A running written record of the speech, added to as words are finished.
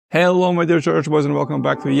Hello, my dear church boys, and welcome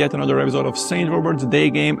back to yet another episode of St. Robert's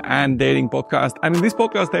Daygame and Dating Podcast. And in this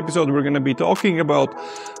podcast episode, we're going to be talking about,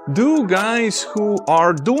 do guys who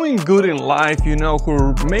are doing good in life, who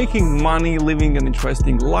are making money, living an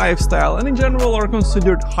interesting lifestyle, and in general are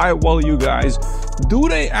considered high-value guys, do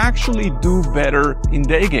they actually do better in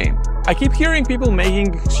Daygame? I keep hearing people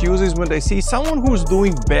making excuses when they see someone who's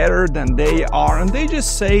doing better than they are, and they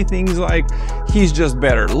just say things like, he's just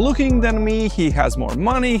better looking than me, he has more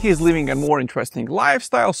money, he's living a more interesting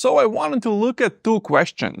lifestyle. So I wanted to look at two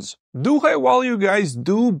questions. Do high-value guys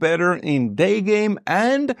do better in Daygame?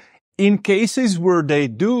 And in cases where they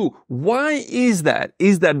do, why is that?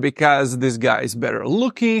 Is that because this guy is better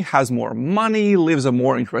looking, has more money, lives a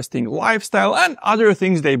more interesting lifestyle, and other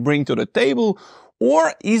things they bring to the table?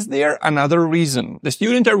 Or is there another reason? The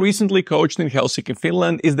student I recently coached in Helsinki,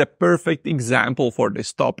 Finland is the perfect example for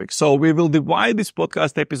this topic. So we will divide this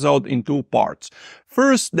podcast episode in two parts.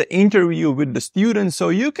 First, the interview with the student, so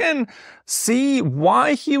you can see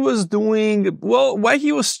why he was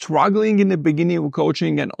struggling in the beginning of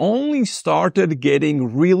coaching and only started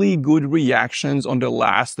getting really good reactions on the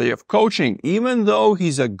last day of coaching, even though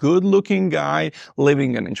he's a good-looking guy,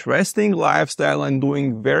 living an interesting lifestyle and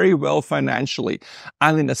doing very well financially.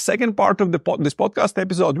 And in the second part of this podcast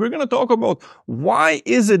episode, we're going to talk about why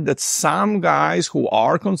is it that some guys who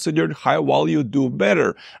are considered high value do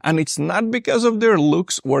better. And it's not because of their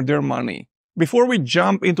looks or their money. Before we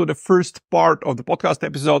jump into the first part of the podcast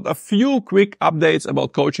episode, a few quick updates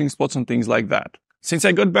about coaching spots and things like that. Since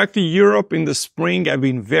I got back to Europe in the spring, I've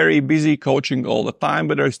been very busy coaching all the time,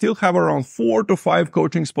 but I still have around 4 to 5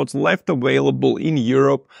 coaching spots left available in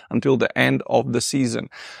Europe until the end of the season.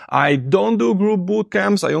 I don't do group boot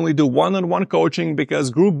camps. I only do one-on-one coaching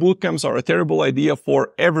because group boot camps are a terrible idea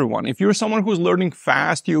for everyone. If you're someone who's learning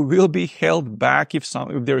fast, you will be held back if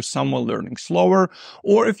there's someone learning slower,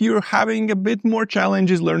 or if you're having a bit more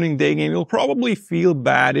challenges learning Daygame, you'll probably feel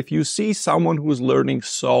bad if you see someone who's learning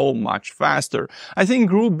so much faster. I think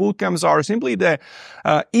group bootcamps are simply the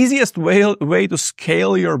easiest way to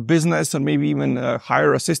scale your business and maybe even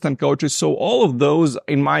hire assistant coaches. So all of those,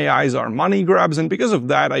 in my eyes, are money grabs. And because of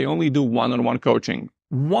that, I only do one-on-one coaching.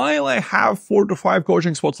 While I have 4 to 5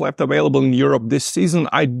 coaching spots left available in Europe this season,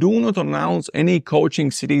 I do not announce any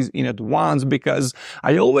coaching cities in advance because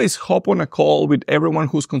I always hop on a call with everyone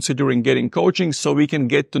who's considering getting coaching so we can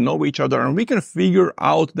get to know each other and we can figure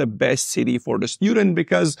out the best city for the student,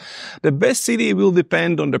 because the best city will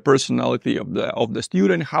depend on the personality of the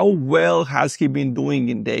student, how well has he been doing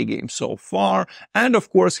in Daygame so far, and of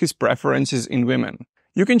course his preferences in women.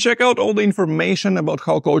 You can check out all the information about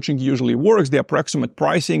how coaching usually works, the approximate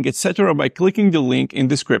pricing, etc. by clicking the link in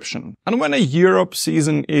description. And when a Europe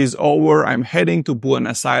season is over, I'm heading to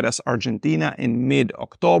Buenos Aires, Argentina in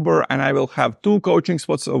mid-October, and I will have 2 coaching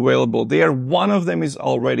spots available there. One of them is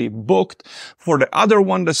already booked. For the other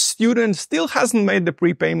one, the student still hasn't made the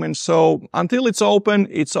prepayment, so until it's open,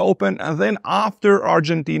 it's open. And then after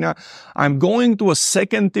Argentina, I'm going to a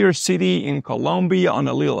second-tier city in Colombia on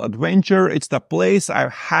a little adventure. It's the place I've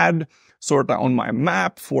had sort of on my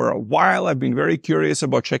map for a while. I've been very curious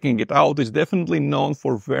about checking it out. It's definitely known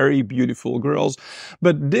for very beautiful girls.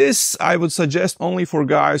 But this, I would suggest only for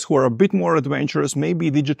guys who are a bit more adventurous,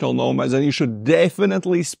 maybe digital nomads, and you should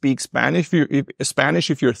definitely speak Spanish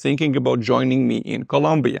if you're thinking about joining me in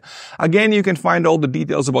Colombia. Again, you can find all the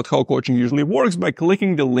details about how coaching usually works by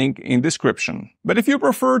clicking the link in description. But if you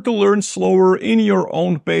prefer to learn slower in your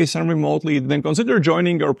own pace and remotely, then consider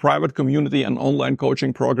joining our private community and online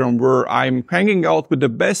coaching program where I'm hanging out with the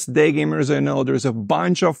best Daygamers I know. There's a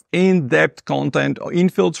bunch of in-depth content,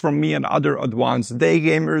 infills from me and other advanced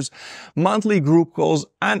Daygamers, monthly group calls,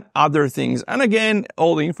 and other things. And again,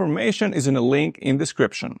 all the information is in a link in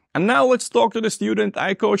description. And now let's talk to the student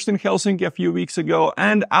I coached in Helsinki a few weeks ago.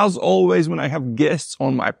 And as always, when I have guests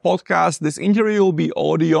on my podcast, this interview will be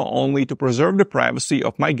audio only to preserve the privacy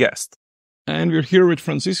of my guest. And we're here with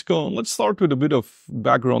Francisco. Let's start with a bit of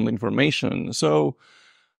background information. So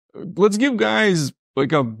let's give guys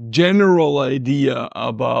like a general idea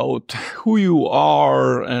about who you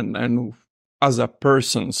are and as a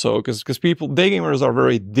person. So, because Daygamers are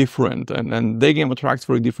very different, and Daygame attracts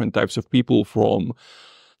very different types of people, from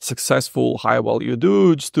successful, high-value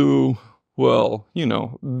dudes to, well,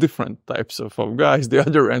 different types of guys, the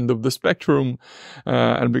other end of the spectrum.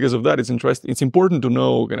 And because of that, it's important to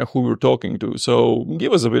know kind of who you're talking to. So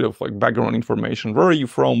give us a bit of like background information. Where are you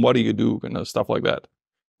from? What do you do? Kind of stuff like that.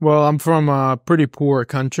 Well, I'm from a pretty poor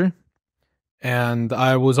country, and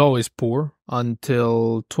I was always poor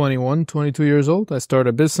until 21, 22 years old. I started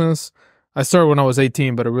a business. I started when I was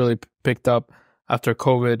 18, but it really picked up after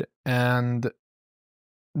COVID. And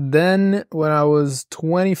then when I was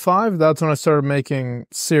 25, that's when I started making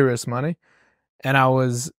serious money. And I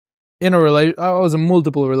was I was in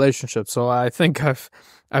multiple relationships. So I think I've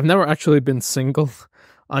never actually been single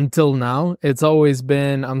until now. It's always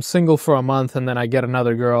been, I'm single for a month and then I get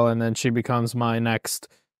another girl and then she becomes my next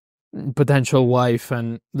potential wife,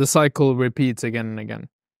 and the cycle repeats again and again.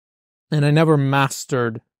 And I never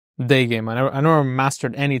mastered Daygame. I never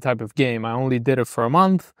mastered any type of game. I only did it for a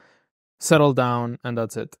month, settled down, and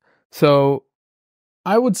that's it. So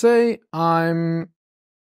I would say I'm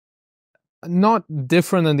not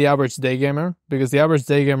different than the average day gamer, because the average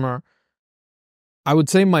day gamer, I would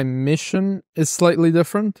say my mission is slightly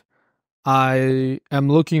different. I am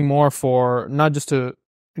looking more for not just to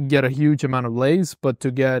get a huge amount of lays, but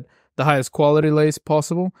to get the highest quality lays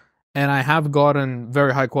possible. And I have gotten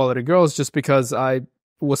very high quality girls just because I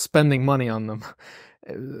was spending money on them.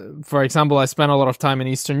 For example, I spent a lot of time in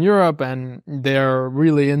Eastern Europe and they're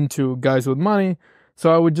really into guys with money.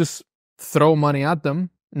 So I would just throw money at them,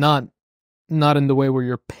 not in the way where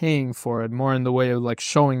you're paying for it, more in the way of like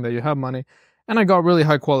showing that you have money. And I got really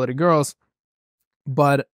high quality girls,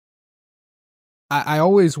 but I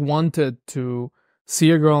always wanted to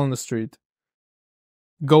see a girl on the street,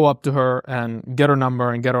 go up to her and get her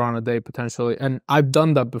number and get her on a date potentially. And I've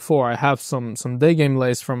done that before. I have some day game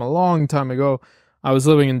lays from a long time ago. I was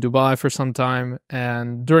living in Dubai for some time,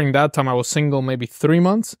 and during that time I was single maybe 3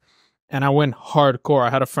 months, and I went hardcore.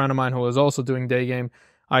 I had a friend of mine who was also doing day game.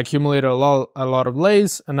 I accumulated a lot of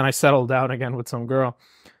lays, and then I settled down again with some girl.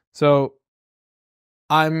 So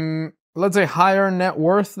I'm, let's say, higher net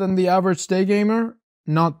worth than the average day gamer.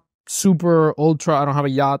 Not super ultra. I don't have a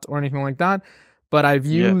yacht or anything like that. But I've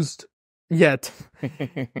used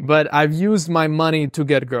but I've used my money to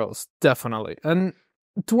get girls, definitely. And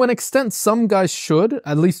to an extent, some guys should,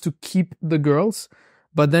 at least to keep the girls.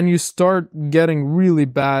 But then you start getting really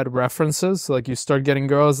bad references. Like you start getting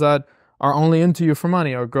girls that are only into you for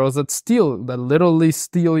money, or girls that literally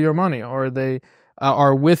steal your money, or they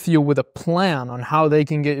are with you with a plan on how they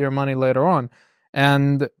can get your money later on.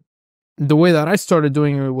 And the way that I started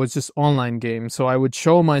doing it was just online games. So I would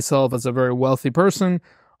show myself as a very wealthy person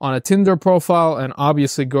on a Tinder profile, and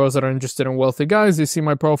obviously girls that are interested in wealthy guys, they see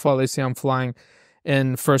my profile, they see I'm flying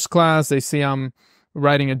in first class, they see I'm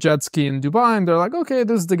riding a jet ski in Dubai, and they're like, okay,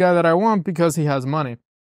 this is the guy that I want because he has money.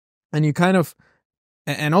 And you kind of,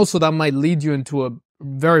 and also that might lead you into a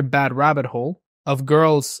very bad rabbit hole of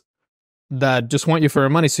girls that just want you for your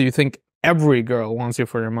money, so you think every girl wants you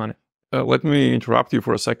for your money. Let me interrupt you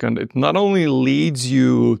for a second. It not only leads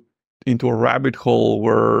you into a rabbit hole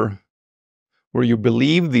where you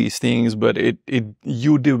believe these things, but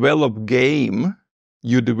you develop game,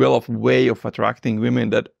 you develop way of attracting women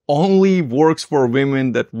that only works for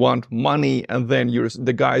women that want money, and then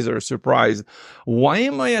the guys are surprised. Why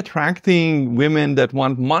am I attracting women that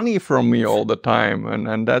want money from me all the time?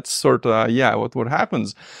 And that's sort of, what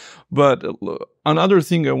happens. But another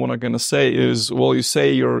thing I want to kind of say is, well, you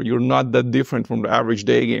say you're not that different from the average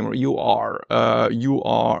day gamer. You are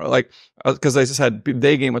like, because as I said,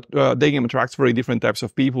 day game attracts very different types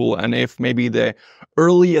of people. And if maybe the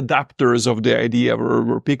early adapters of the idea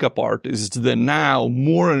were pickup artists, then now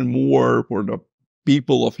more and more for the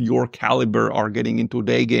people of your caliber are getting into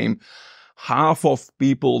day game. Half of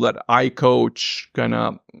people that I coach kind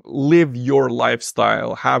of live your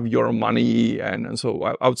lifestyle, have your money, and so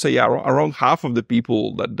I would say around half of the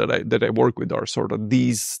people that I work with are sort of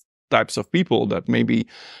these types of people that maybe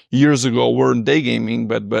years ago weren't day gaming,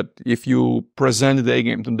 but if you present day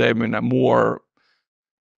game to them in a more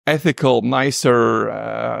ethical,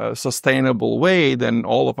 nicer, sustainable way, then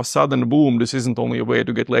all of a sudden, boom, this isn't only a way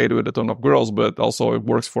to get laid with a ton of girls, but also it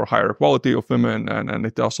works for higher quality of women, and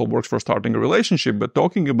it also works for starting a relationship. But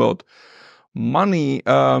talking about money,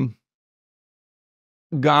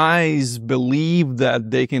 guys believe that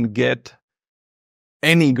they can get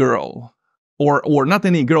any girl, or not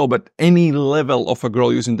any girl, but any level of a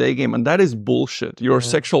girl using day game, and that is bullshit. Your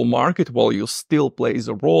sexual market value still plays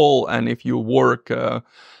a role, and if you work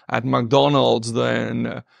at McDonald's,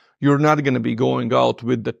 then you're not going to be going out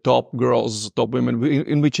with the top girls, top women.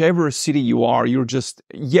 In whichever city you are, you're just,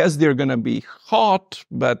 yes, they're going to be hot,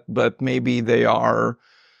 but maybe they are,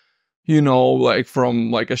 like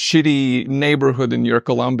from like a shitty neighborhood in your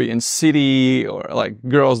Colombian city, or like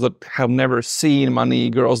girls that have never seen money,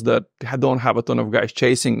 girls that don't have a ton of guys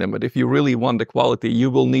chasing them. But if you really want the quality, you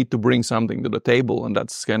will need to bring something to the table, and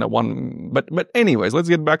that's kind of one. But anyways, let's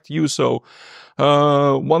get back to you. So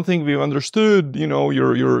one thing we've understood,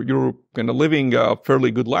 you're kind of living a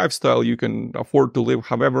fairly good lifestyle. You can afford to live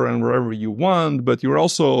however and wherever you want, but you're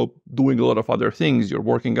also doing a lot of other things. You're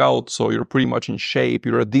working out, so you're pretty much in shape.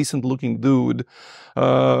 You're a decent looking dude.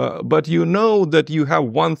 But you know that you have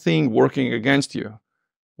one thing working against you.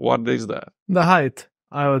 What is that? The height,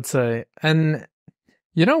 I would say. And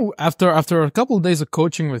after a couple of days of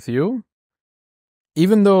coaching with you,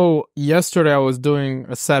 even though yesterday I was doing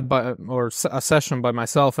a session by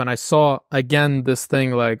myself, and I saw again this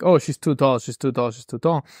thing like, oh, she's too tall, she's too tall, she's too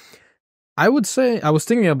tall. I would say, I was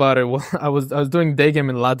thinking about it while I was doing Daygame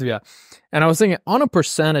in Latvia, and I was thinking, on a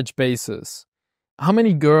percentage basis, how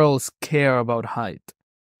many girls care about height?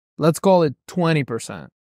 Let's call it 20%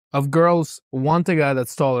 of girls want a guy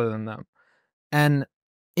that's taller than them. And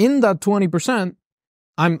in that 20%,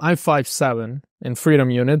 I'm 5'7" in freedom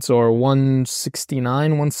units, or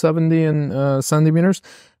 169, 170 in centimeters.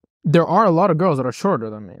 There are a lot of girls that are shorter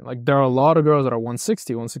than me. Like, there are a lot of girls that are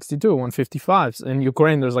 160, 162, 155. In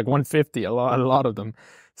Ukraine, there's like 150, a lot of them.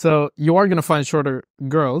 So you are going to find shorter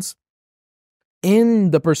girls. In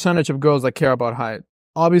the percentage of girls that care about height,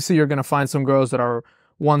 obviously you're going to find some girls that are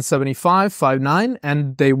 175, 5'9",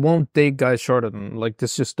 and they won't date guys shorter than them. Like,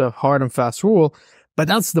 this is just a hard and fast rule. But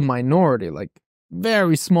that's the minority, like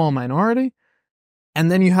very small minority. And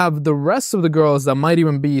then you have the rest of the girls that might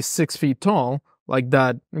even be 6 feet tall, like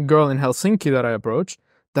that girl in Helsinki that I approached,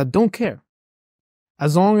 that don't care.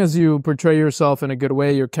 As long as you portray yourself in a good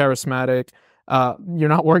way, you're charismatic, you're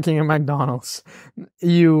not working at McDonald's,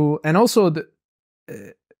 and also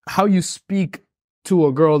how you speak to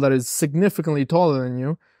a girl that is significantly taller than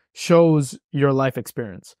you shows your life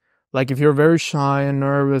experience. Like, if you're very shy and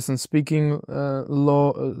nervous and speaking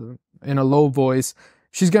low in a low voice,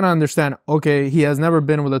 she's gonna understand, okay, he has never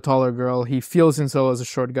been with a taller girl, he feels himself as a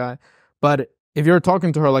short guy. But if you're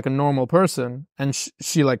talking to her like a normal person, and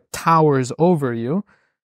she like towers over you,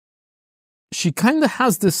 she kind of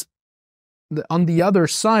has this, on the other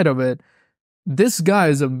side of it, this guy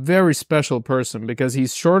is a very special person because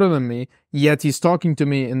he's shorter than me, yet he's talking to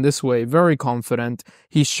me in this way, very confident.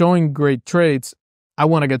 He's showing great traits. I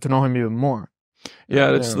want to get to know him even more.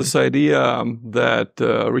 Yeah, it's this idea that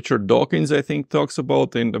Richard Dawkins, I think, talks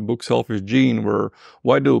about in the book Selfish Gene, where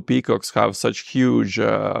why do peacocks have such huge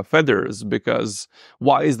feathers? Because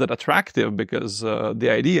why is that attractive? Because the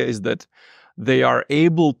idea is that they are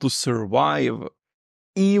able to survive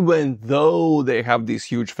even though they have these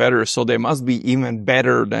huge feathers, so they must be even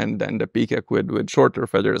better than the peacock with shorter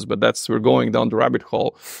feathers. But we're going down the rabbit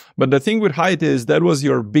hole. But the thing with height is that was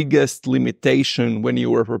your biggest limitation when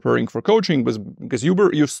you were preparing for coaching, was because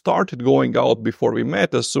you started going out before we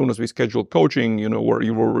met. As soon as we scheduled coaching, where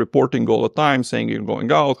you were reporting all the time, saying you're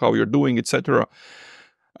going out, how you're doing, etc.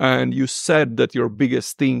 And you said that your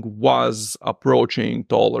biggest thing was approaching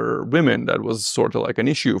taller women. That was sort of like an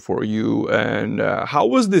issue for you. And how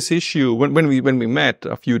was this issue when we met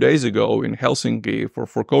a few days ago in Helsinki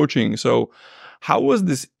for coaching? So how was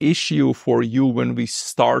this issue for you when we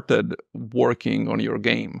started working on your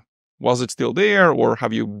game? Was it still there, or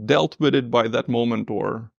have you dealt with it by that moment?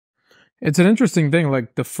 Or it's an interesting thing.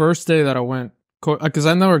 Like, the first day that I went, because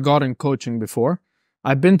I never got in coaching before.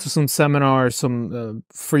 I've been to some seminars, some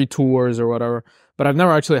free tours or whatever, but I've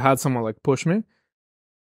never actually had someone like push me.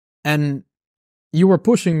 And you were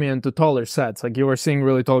pushing me into taller sets. Like, you were seeing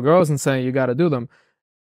really tall girls and saying, you got to do them.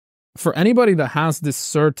 For anybody that has this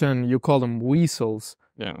certain, you call them weasels,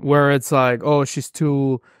 where it's like, oh, she's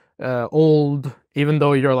too old, even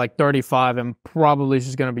though you're like 35 and probably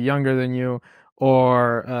she's going to be younger than you,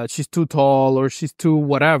 or she's too tall, or she's too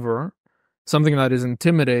whatever, something that is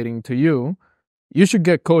intimidating to you. You should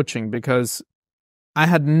get coaching, because I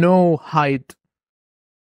had no height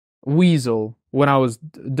weasel when I was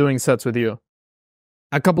doing sets with you.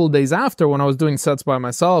 A couple of days after, when I was doing sets by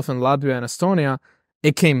myself in Latvia and Estonia,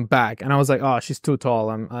 it came back. And I was like, oh, she's too tall.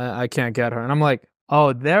 I can't get her. And I'm like,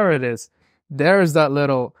 oh, there it is. There's that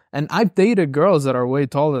little... And I've dated girls that are way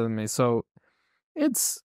taller than me. So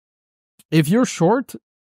if you're short,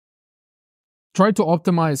 try to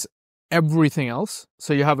optimize everything else.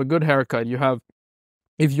 So you have a good haircut.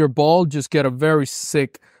 If you're bald, just get a very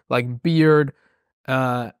sick, like, beard.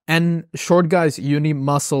 And short guys, you need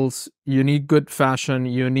muscles. You need good fashion.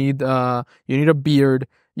 You need a beard.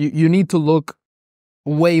 You need to look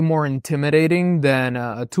way more intimidating than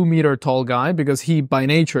a 2-meter tall guy, because he by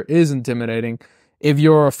nature is intimidating. If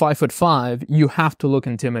you're 5'5", you have to look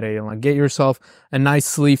intimidating. Like, get yourself a nice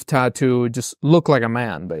sleeve tattoo. Just look like a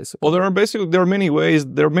man, basically. Well, there are many ways.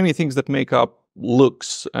 There are many things that make up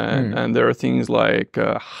looks, and there are things like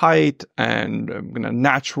height and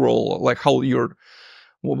natural, like how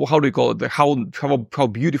how do you call it? How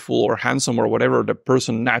beautiful or handsome or whatever the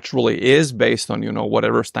person naturally is based on,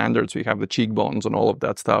 whatever standards we have, the cheekbones and all of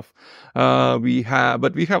that stuff. But we have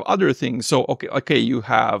other things. So, okay, you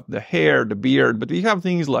have the hair, the beard, but we have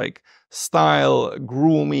things like style,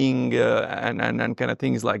 grooming, and kind of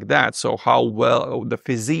things like that. So how well the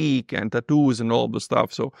physique and tattoos and all of the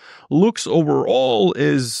stuff. So looks overall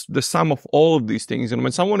is the sum of all of these things. And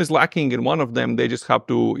when someone is lacking in one of them, they just have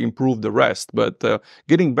to improve the rest. But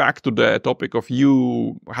getting back to the topic of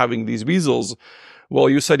you having these weasels, well,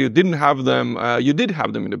 you said you didn't have them. You did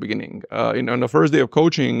have them in the beginning. On the first day of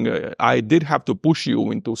coaching, I did have to push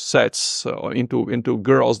you into sets, into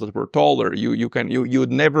girls that were taller. You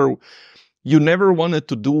never wanted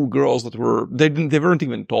to do girls that they weren't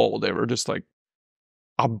even tall. They were just like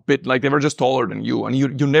a bit, like they were just taller than you, and you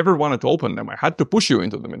never wanted to open them. I had to push you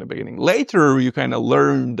into them in the beginning. Later, you kind of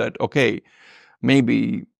learned that, okay,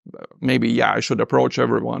 maybe, yeah, I should approach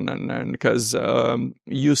everyone. And because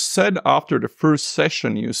you said after the first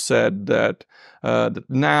session, you said that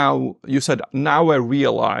now I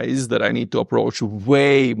realize that I need to approach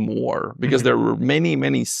way more, because there were many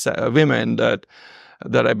women that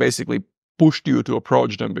I basically pushed you to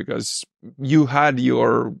approach them because you had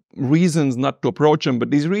your reasons not to approach them, but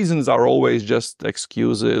these reasons are always just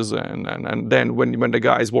excuses, and then when the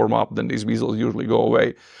guys warm up, then these weasels usually go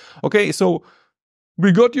away. Okay, so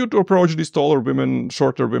we got you to approach these taller women,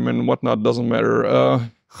 shorter women, whatnot, doesn't matter.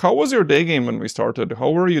 How was your day game when we started? How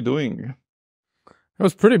were you doing? It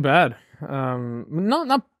was pretty bad. I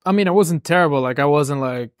mean, it wasn't terrible. Like, I wasn't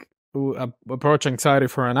like approaching anxiety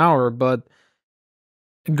for an hour, but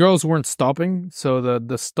girls weren't stopping. So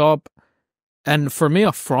the stop, and for me,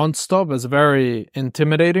 a front stop is very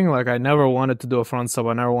intimidating. Like, I never wanted to do a front stop.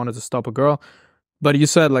 I never wanted to stop a girl. But you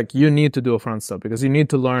said, like, you need to do a front stop because you need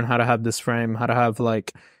to learn how to have this frame, how to have,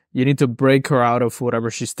 like, you need to break her out of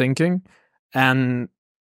whatever she's thinking. And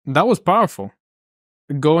that was powerful.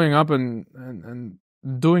 Going up and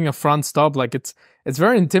doing a front stop, like, it's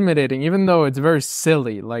very intimidating, even though it's very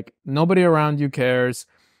silly. Like, nobody around you cares.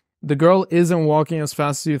 The girl isn't walking as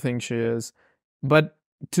fast as you think she is. But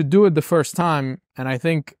to do it the first time, and I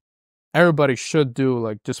think everybody should do,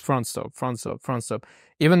 like, just front stop.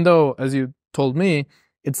 Even though, as you told me,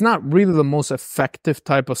 it's not really the most effective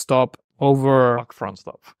type of stop over front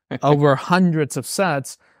stop over hundreds of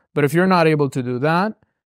sets. But if you're not able to do that,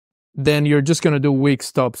 then you're just going to do weak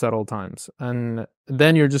stops at all times. And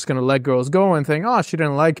then you're just going to let girls go and think, oh, she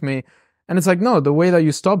didn't like me. And it's like, no, the way that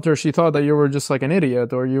you stopped her, she thought that you were just like an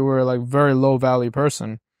idiot, or you were like very low value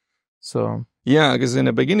person. So yeah, because in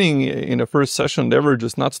the beginning, in the first session, they were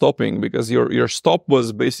just not stopping, because your stop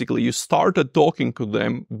was basically you started talking to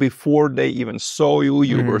them before they even saw you.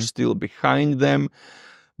 You were still behind them.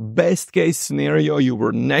 Best case scenario, you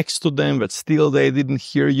were next to them, but still they didn't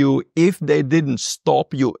hear you. If they didn't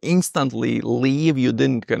stop, you instantly leave. You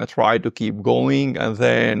didn't kind of try to keep going. And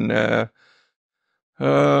then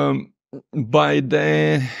by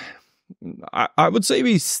the... I would say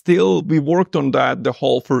we worked on that the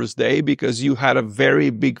whole first day, because you had a very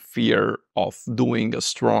big fear of doing a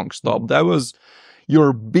strong stop. That was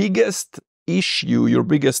your biggest issue,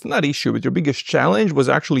 not issue, but your biggest challenge was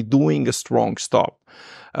actually doing a strong stop.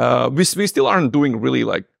 We still aren't doing really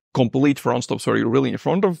like complete front stops where you're really in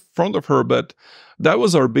front of her, but that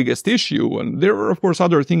was our biggest issue. And there were, of course,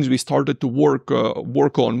 other things we started to work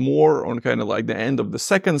on more on kind of like the end of the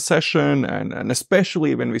second session, and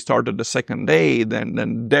especially when we started the second day,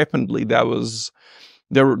 then definitely there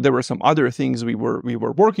were some other things we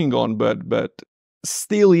were working on, but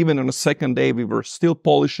still, even on the second day, we were still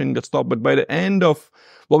polishing the stop. But by the end of,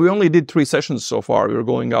 well, we only did 3 sessions so far. We're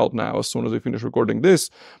going out now as soon as we finish recording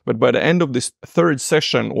this. But by the end of this third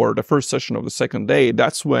session, or the first session of the second day,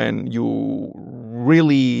 that's when you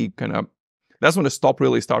really that's when the stop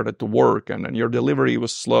really started to work. And then your delivery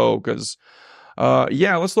was slow because,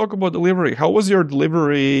 yeah, let's talk about delivery. How was your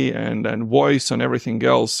delivery and voice and everything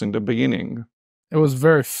else in the beginning? It was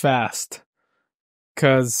very fast.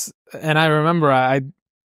 And I remember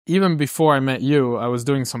even before I met you, I was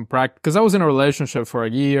doing some practice, because I was in a relationship for a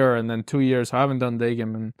year and then 2 years. So I haven't done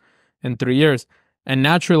Daygame in 3 years. And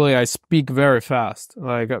naturally, I speak very fast.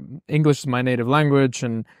 Like, English is my native language,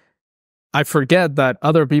 and I forget that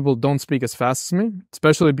other people don't speak as fast as me,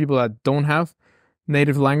 especially people that don't have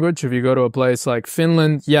native language. If you go to a place like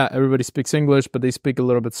Finland, yeah, everybody speaks English, but they speak a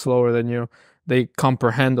little bit slower than you. They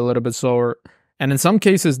comprehend a little bit slower. And in some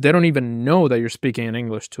cases, they don't even know that you're speaking in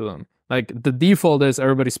English to them. Like, the default is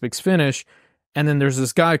everybody speaks Finnish, and then there's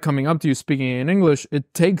this guy coming up to you speaking in English.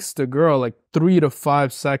 It takes the girl like 3 to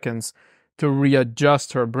 5 seconds to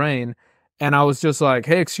readjust her brain. And I was just like,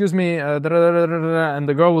 hey, excuse me, and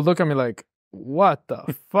the girl would look at me like, what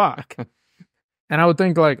the fuck? And I would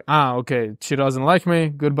think like, okay, she doesn't like me,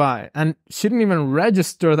 goodbye. And she didn't even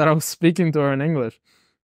register that I was speaking to her in English.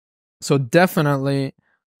 So definitely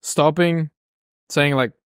stopping, saying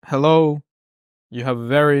like, hello, you have a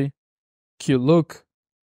very cute look.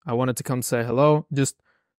 I wanted to come say hello. Just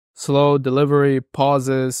slow delivery,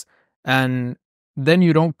 pauses, and then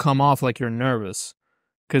you don't come off like you're nervous.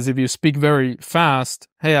 Because if you speak very fast,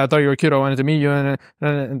 hey, I thought you were cute, I wanted to meet you, and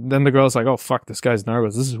then the girl's like, oh, fuck, this guy's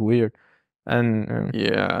nervous, this is weird. And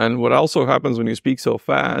yeah, and what also happens when you speak so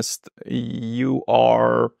fast,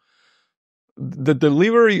 the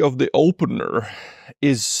delivery of the opener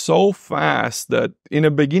is so fast that in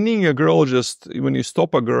the beginning, a girl when you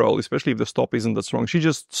stop a girl, especially if the stop isn't that strong, she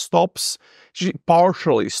just stops, she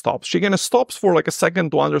partially stops. She kind of stops for like a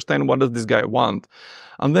second to understand what does this guy want.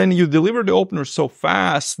 And then you deliver the opener so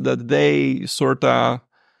fast that they sort of,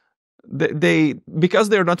 because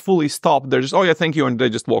they're not fully stopped, they're just, oh yeah, thank you, and they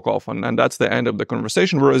just walk off, and that's the end of the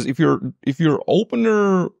conversation. Whereas if your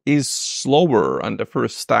opener is slower on the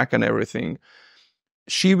first stack and everything,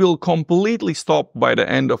 she will completely stop by the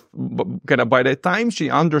end of, kind of by the time she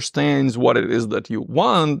understands what it is that you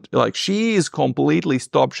want, like she is completely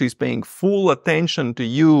stopped. She's paying full attention to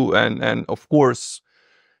you, and of course,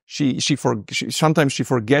 sometimes she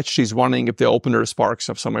forgets she's running if the opener sparks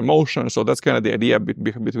of some emotion. So that's kind of the idea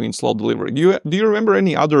between slow delivery. Do you remember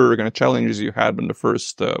any other kind of challenges you had in the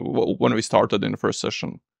first when we started in the first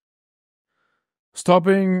session?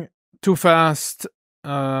 Stopping too fast.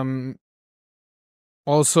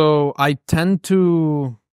 Also, I tend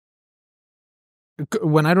to,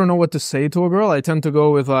 when I don't know what to say to a girl, I tend to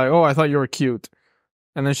go with like, oh, I thought you were cute.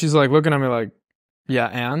 And then she's like looking at me like, yeah,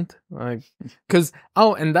 and like, cause,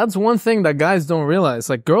 and that's one thing that guys don't realize.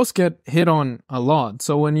 Like, girls get hit on a lot.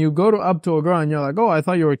 So when you go up to a girl and you're like, oh, I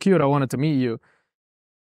thought you were cute, I wanted to meet you.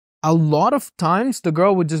 A lot of times the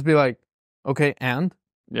girl would just be like, okay, and?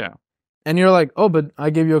 Yeah. And you're like, oh, but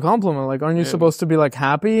I gave you a compliment. Like, aren't you supposed to be like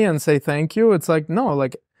happy and say thank you? It's like, no,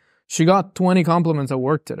 like she got 20 compliments at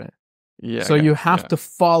work today. Yeah. So you have to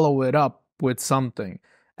follow it up with something.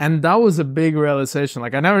 And that was a big realization.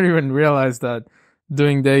 Like, I never even realized that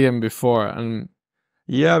doing Daygame before. And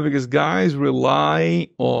yeah, because guys rely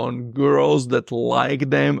on girls that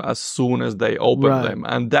like them as soon as they open them.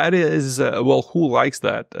 And that is, well, who likes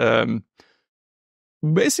that?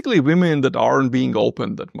 Basically women that aren't being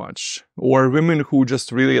opened that much, or women who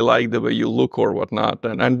just really like the way you look or whatnot.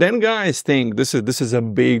 And then guys think this is a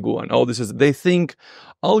big one. Oh, they think,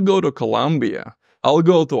 I'll go to Colombia, I'll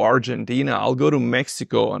go to Argentina, I'll go to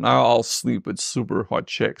Mexico, and I'll sleep with super hot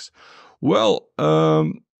chicks. Well,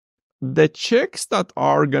 the chicks that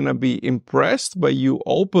are gonna be impressed by you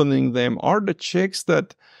opening them are the chicks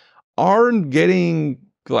that aren't getting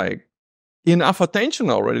like enough attention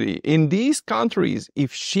already. In these countries,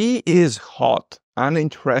 if she is hot and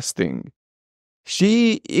interesting,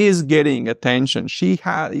 she is getting attention. She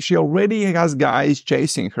already has guys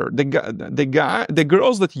chasing her. The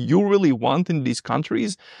girls that you really want in these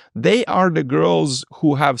countries, they are the girls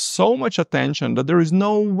who have so much attention that there is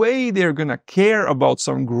no way they're gonna care about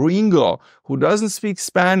some gringo who doesn't speak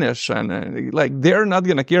Spanish, and like they're not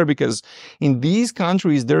gonna care, because in these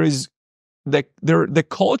countries there is the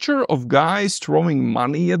culture of guys throwing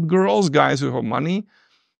money at girls, guys who have money.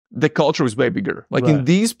 The culture is way bigger. Like in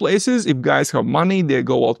these places, if guys have money, they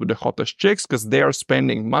go out with the hottest chicks because they are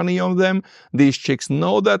spending money on them. These chicks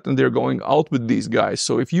know that, and they're going out with these guys.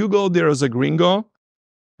 So if you go there as a gringo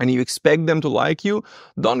and you expect them to like you,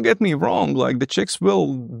 don't get me wrong. Like the chicks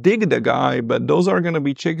will dig the guy, but those are going to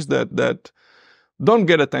be chicks that don't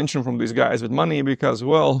get attention from these guys with money, because,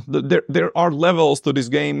 well, there are levels to this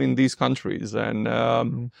game in these countries.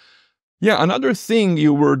 And yeah, another thing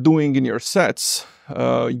you were doing in your sets,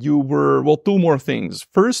 two more things.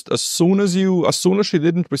 First, as soon as she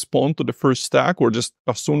didn't respond to the first stack, or just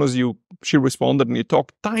as soon as she responded and you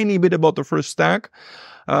talked tiny bit about the first stack,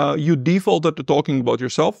 you defaulted to talking about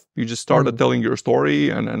yourself. You just started telling your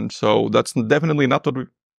story, and so that's definitely not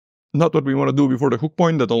what we want to do before the hook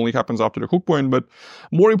point. That only happens after the hook point. But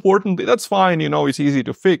more importantly, that's fine. It's easy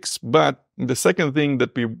to fix. But the second thing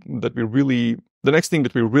the next thing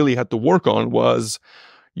that we really had to work on was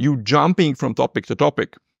you jumping from topic to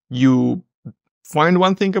topic. You find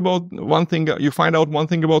you find out one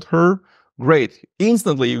thing about her. Great.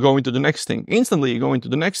 Instantly you go into the next thing.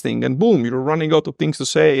 And boom, you're running out of things to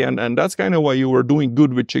say. And that's kind of why you were doing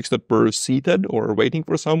good with chicks that were seated or waiting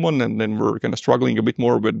for someone. And then we're kind of struggling a bit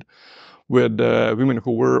more with women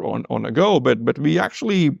who were on a go. But we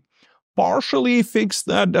actually partially fixed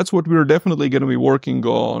that. That's what we're definitely going to be working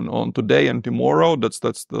on today and tomorrow.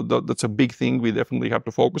 That's a big thing we definitely have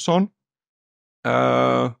to focus on.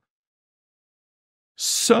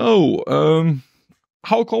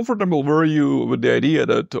 How comfortable were you with the idea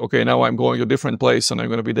that, okay, now I'm going to a different place and I'm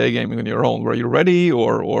going to be day gaming on your own? Were you ready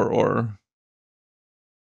or?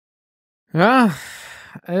 Yeah,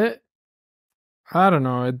 I don't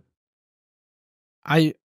know.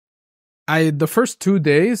 The first 2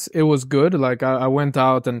 days it was good. Like I went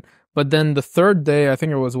out but then the third day, I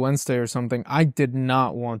think it was Wednesday or something, I did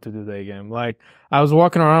not want to do day game. Like I was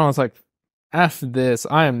walking around, I was like, F this,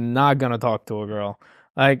 I am not gonna talk to a girl.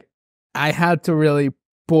 Like I had to really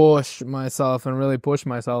push myself and really push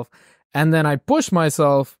myself. And then I pushed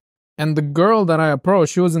myself, and the girl that I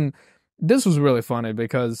approached, this was really funny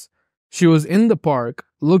because she was in the park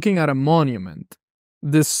looking at a monument,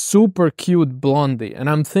 this super cute blondie, and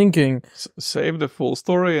I'm thinking, save the full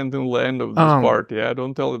story until the end of this part. Yeah,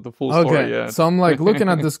 don't tell it the full story yet. So I'm like looking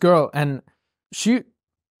at this girl, and she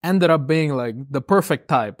ended up being like the perfect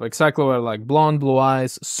type, exactly what I like: blonde, blue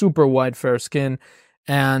eyes, super white, fair skin.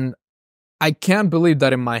 And I can't believe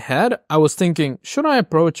that in my head I was thinking, should I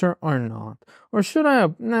approach her or not? Or should I?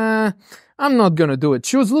 Nah, I'm not gonna do it.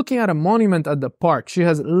 She was looking at a monument at the park. She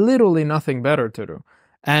has literally nothing better to do.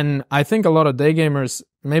 And I think a lot of day gamers,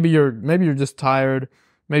 maybe you're just tired,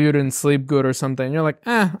 maybe you didn't sleep good or something. You're like,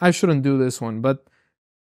 I shouldn't do this one, but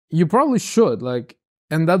you probably should. Like,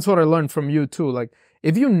 and that's what I learned from you too. Like,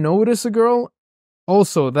 if you notice a girl,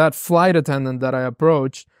 also that flight attendant that I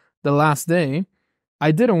approached the last day,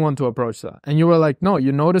 I didn't want to approach that, and you were like, no,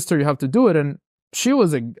 you noticed her, you have to do it, and she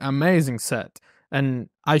was an amazing set. And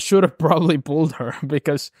I should have probably pulled her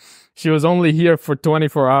because she was only here for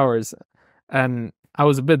 24 hours, and I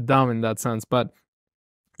was a bit dumb in that sense. But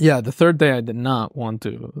yeah, the third day I did not want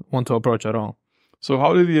to approach at all. So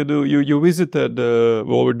how did you do? You visited,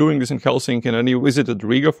 we're doing this in Helsinki, and then you visited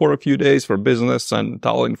Riga for a few days for business and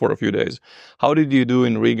Tallinn for a few days. How did you do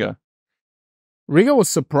in Riga? Riga was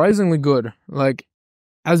surprisingly good. Like,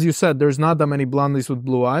 as you said, there's not that many blondies with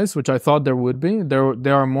blue eyes, which I thought there would be.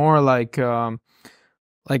 There are more like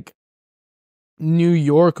New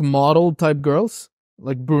York model type girls,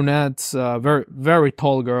 like brunettes, very very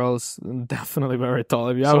tall girls, definitely very tall.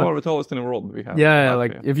 If you have some of the tallest in the world we have. Yeah,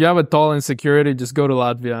 like if you have a tall insecurity, just go to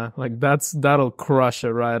Latvia. Like that'll crush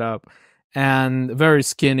it right up. And very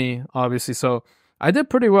skinny, obviously. So I did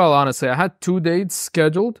pretty well, honestly. I had 2 dates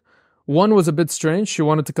scheduled. One was a bit strange. She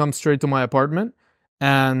wanted to come straight to my apartment.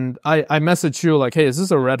 And I messaged you like, hey, is this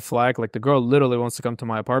a red flag? Like the girl literally wants to come to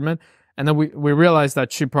my apartment. And then we realized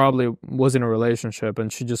that she probably was in a relationship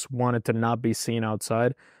and she just wanted to not be seen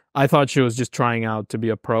outside. I thought she was just trying out to be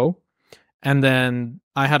a pro. And then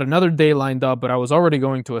I had another day lined up, but I was already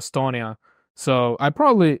going to Estonia. So I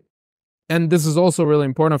probably, and this is also really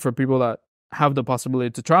important for people that have the possibility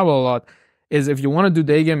to travel a lot, is if you want to do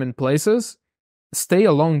day game in places, stay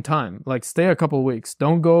a long time. Like stay a couple weeks.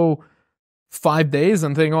 Don't go 5 days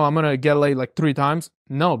and think, oh, I'm gonna get late like 3 times.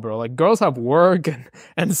 No, bro. Like girls have work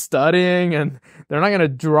and studying, and they're not gonna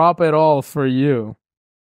drop it all for you.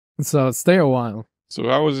 So stay a while. So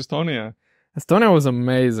how was Estonia? Estonia was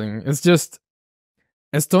amazing. It's just,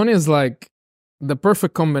 Estonia is like the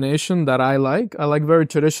perfect combination that I like. I like very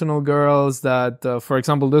traditional girls that, for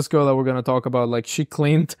example, this girl that we're gonna talk about, like she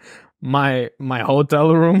cleaned my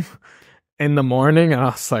hotel room in the morning, and I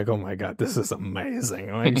was like, oh my god, this is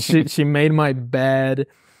amazing. Like she made my bed,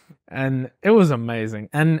 and it was amazing.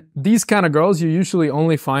 And these kind of girls, you usually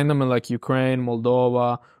only find them in like Ukraine,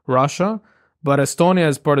 Moldova, Russia, but Estonia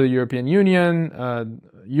is part of the European Union.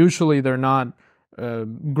 Usually they're not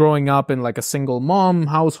growing up in like a single mom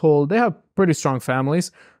household. They have pretty strong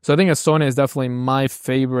families. So I think Estonia is definitely my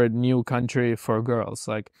favorite new country for girls.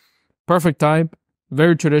 Like perfect type,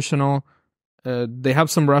 very traditional. They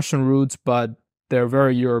have some Russian roots, but they're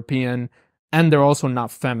very European, and they're also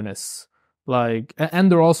not feminists. Like,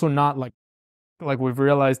 and they're also not like we've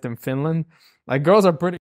realized in Finland. Like, girls are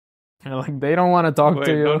pretty, like they don't want to talk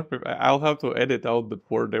to you. I'll have to edit out the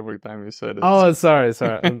word every time you said it. Oh, sorry.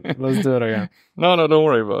 Let's do it again. No, don't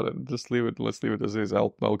worry about it. Just leave it. Let's leave it as is.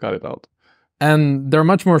 I'll cut it out. And they're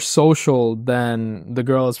much more social than the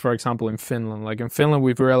girls, for example, in Finland. Like in Finland,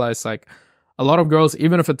 we've realized like a lot of girls,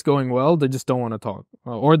 even if it's going well, they just don't want to talk,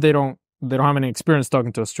 or they don't have any experience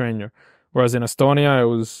talking to a stranger. Whereas in Estonia, it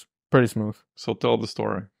was pretty smooth. So tell the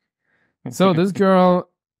story. So this girl,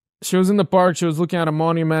 she was in the park. She was looking at a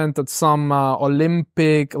monument at some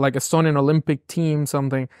Olympic, like Estonian Olympic team,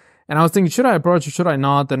 something. And I was thinking, should I approach her? Should I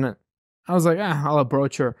not? And I was like, I'll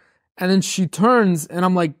approach her. And then she turns, and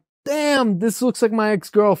I'm like, damn, this looks like my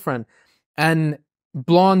ex-girlfriend. And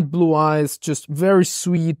blonde, blue eyes, just very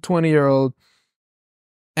sweet 20-year-old.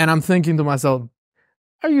 And I'm thinking to myself,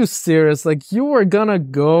 are you serious? Like, you were gonna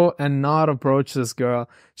go and not approach this girl.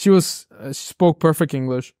 She spoke perfect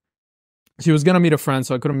English. She was gonna meet a friend,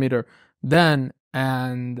 so I couldn't meet her then.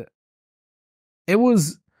 And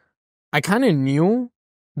I kind of knew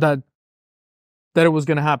that it was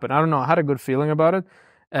gonna happen. I don't know. I had a good feeling about it.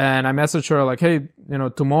 And I messaged her like, hey,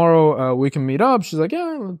 tomorrow we can meet up. She's like,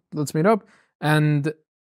 yeah, let's meet up. And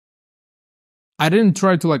I didn't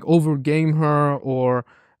try to like over game her or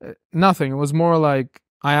nothing. It was more like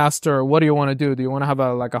I asked her, what do you want to do? Do you want to have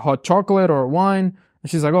a hot chocolate or wine? And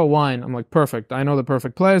she's like, oh, wine. I'm like, perfect. I know the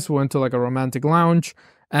perfect place. We went to like a romantic lounge.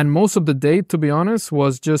 And most of the date, to be honest,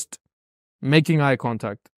 was just making eye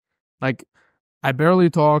contact. Like, I barely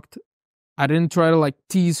talked. I didn't try to like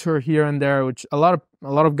tease her here and there, which a lot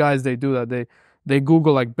of guys, they do that. They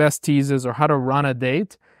Google like best teases or how to run a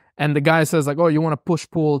date. And the guy says like, oh, you want to push,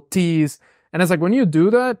 pull, tease. And it's like, when you do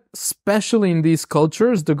that, especially in these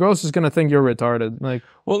cultures, the girl's just gonna think you're retarded. Like,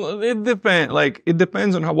 well, it depends. Like, it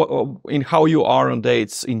depends on how you are on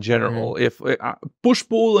dates in general. If push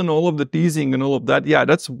pull and all of the teasing and all of that, yeah,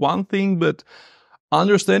 that's one thing. But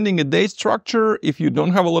understanding a date structure, if you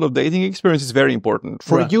don't have a lot of dating experience, is very important.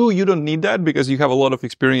 For Right. you don't need that because you have a lot of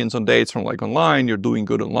experience on dates from like online. You're doing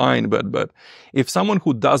good online. But if someone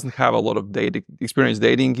who doesn't have a lot of experience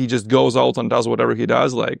dating, he just goes out and does whatever he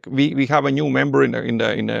does. Like we have a new member in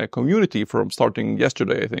the community from starting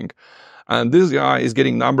yesterday, I think. And this guy is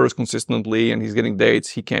getting numbers consistently and he's getting dates.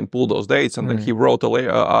 He can't pull those dates. And then he wrote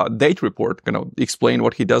a date report, explain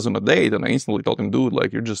what he does on a date. And I instantly told him, dude,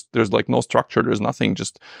 like there's like no structure. There's nothing.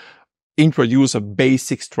 Just introduce a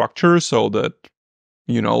basic structure so that,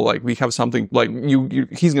 like we have something like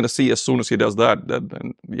he's going to see as soon as he does that.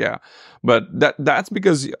 Then yeah. But that's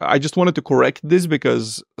because I just wanted to correct this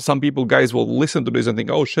because some guys will listen to this and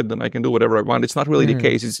think, oh shit, then I can do whatever I want. It's not really the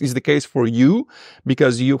case. It's the case for you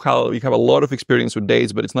because you have a lot of experience with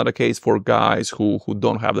dates, but it's not a case for guys who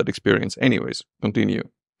don't have that experience. Anyways, continue.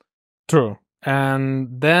 True. And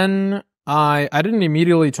then I didn't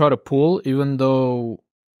immediately try to pull, even though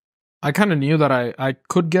I kind of knew that I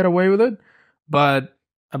could get away with it. But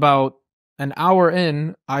about an hour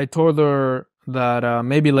in, I told her that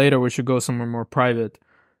maybe later we should go somewhere more private.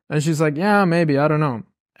 And she's like, yeah, maybe, I don't know.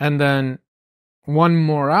 And then one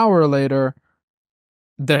more hour later,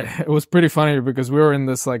 it was pretty funny because we were in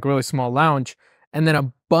this like really small lounge. And then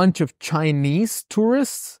a bunch of Chinese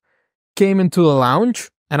tourists came into the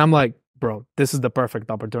lounge. And I'm like, bro, this is the perfect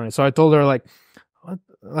opportunity. So I told her like, what?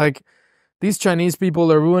 Like, these Chinese people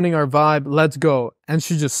are ruining our vibe. Let's go. And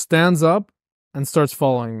she just stands up and starts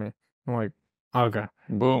following me. I'm like, okay.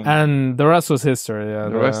 Boom. And the rest was history. Yeah,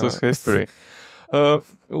 the rest was history.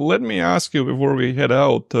 Let me ask you before we head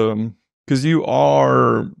out, because you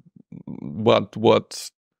are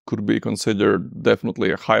what could be considered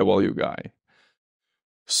definitely a high value guy.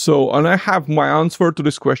 So, and I have my answer to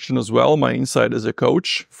this question as well, my insight as a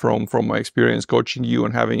coach from my experience coaching you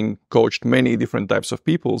and having coached many different types of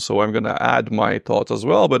people. So I'm going to add my thoughts as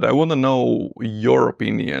well, but I want to know your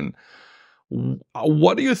opinion.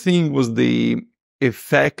 What do you think was the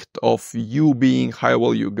effect of you being high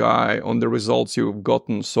value guy on the results you've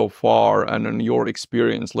gotten so far and on your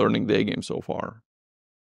experience learning Daygame so far?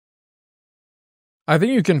 I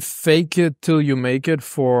think you can fake it till you make it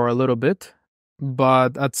for a little bit.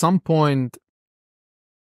 But at some point,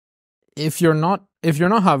 if you're not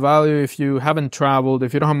high value, if you haven't traveled,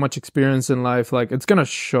 if you don't have much experience in life, like it's gonna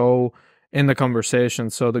show in the conversation.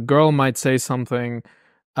 So the girl might say something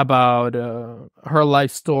about her life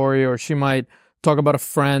story, or she might talk about a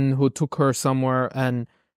friend who took her somewhere. And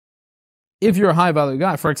if you're a high value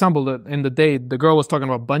guy, for example, in the date, the girl was talking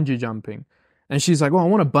about bungee jumping. And she's like, well, I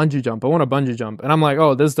want to bungee jump. And I'm like,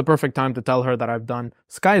 oh, this is the perfect time to tell her that I've done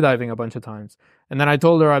skydiving a bunch of times. And then I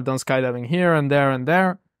told her I've done skydiving here and there and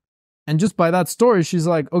there. And just by that story, she's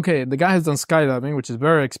like, okay, the guy has done skydiving, which is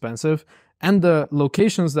very expensive. And the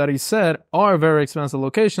locations that he said are very expensive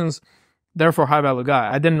locations. Therefore, high value guy.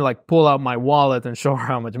 I didn't like pull out my wallet and show her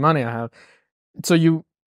how much money I have. So you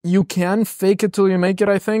can fake it till you make it,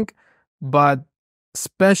 I think. But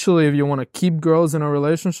especially if you want to keep girls in a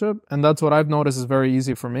relationship, and that's what I've noticed is very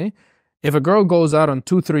easy for me. If a girl goes out on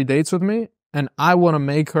 2-3 dates with me and I want to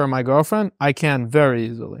make her my girlfriend, I can very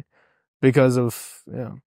easily because of,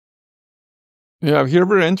 Yeah, here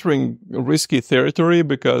we're entering risky territory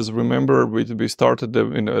because remember we started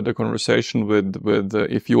the conversation with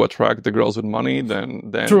if you attract the girls with money,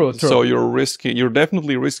 then so True. you're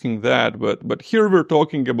definitely risking that. But here we're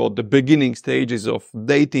talking about the beginning stages of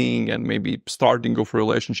dating and maybe starting of a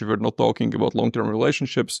relationship. We're not talking about long-term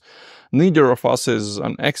relationships. Neither of us is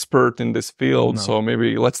an expert in this field, No. so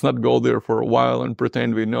maybe let's not go there for a while and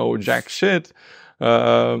pretend we know jack shit.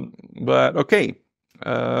 But okay.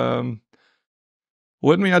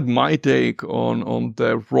 Let me add my take on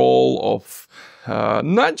the role of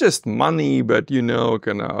not just money, but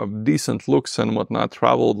kind of decent looks and whatnot,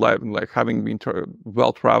 traveled life, like having been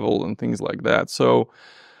well traveled and things like that. So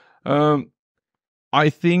I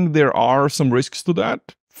think there are some risks to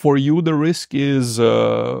that. For you, the risk is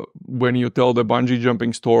when you tell the bungee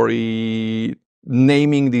jumping story,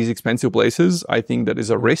 naming these expensive places. I think that is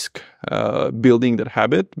a risk, building that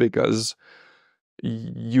habit, because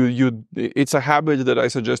it's a habit that I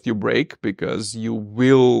suggest you break, because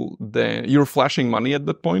you're flashing money at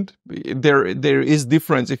that point. There is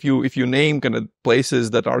difference if you name kind of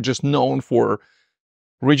places that are just known for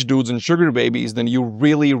rich dudes and sugar babies, then you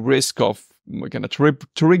really risk of kind of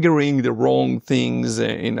triggering the wrong things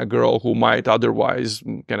in a girl who might otherwise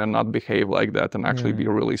kind of not behave like that and actually be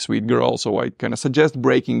a really sweet girl. So I kind of suggest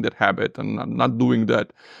breaking that habit and not doing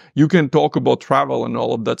that. You can talk about travel and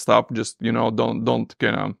all of that stuff. Just, don't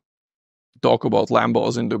kind of talk about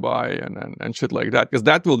Lambos in Dubai and shit like that, because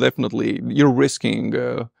that will definitely, you're risking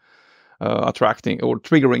attracting or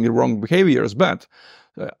triggering the wrong behaviors. But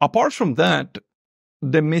apart from that,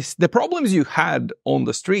 the problems you had on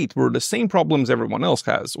the street were the same problems everyone else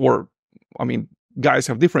has. Or, I mean, guys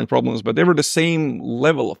have different problems, but they were the same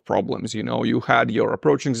level of problems. You had your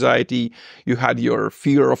approach anxiety, you had your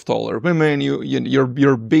fear of taller women.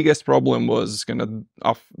 Your biggest problem was kind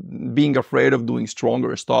of being afraid of doing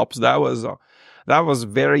stronger stops. That was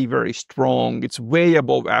very, very strong. It's way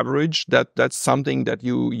above average. That's something that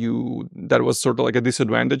that was sort of like a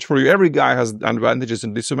disadvantage for you. Every guy has advantages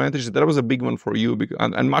and disadvantages. That was a big one for you,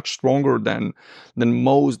 and much stronger than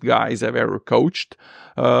most guys I've ever coached.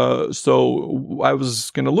 So I was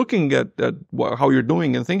kind of looking at how you're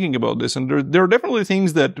doing and thinking about this, and there are definitely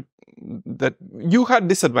things that you had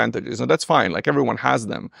disadvantages, and that's fine. Like, everyone has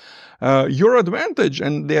them. Your advantage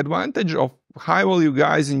and the advantage of high value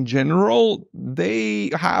guys in general, they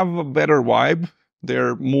have a better vibe.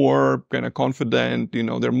 They're more kind of confident,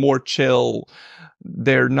 they're more chill.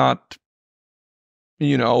 They're not,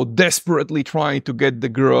 desperately trying to get the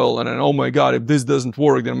girl, and then, oh my God, if this doesn't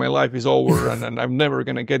work, then my life is over and I'm never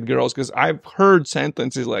going to get girls. Because I've heard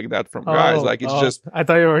sentences like that from guys. Like, it's just, I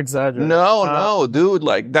thought you were exaggerating. No, dude.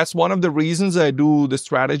 Like, that's one of the reasons I do the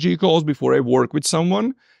strategy calls before I work with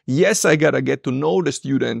someone. Yes, I gotta get to know the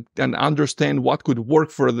student and understand what could work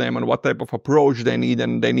for them and what type of approach they need,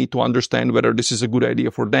 and they need to understand whether this is a good idea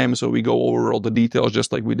for them. So we go over all the details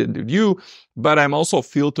just like we did with you. But I'm also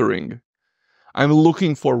filtering. I'm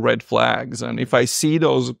looking for red flags, and if I see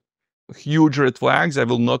those huge red flags, I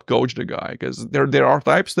will not coach the guy, because there are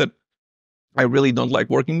types that I really don't like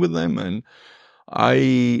working with them. And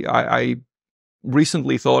I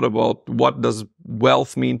recently thought about what does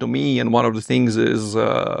wealth mean to me, and one of the things is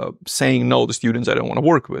saying no to students I don't want to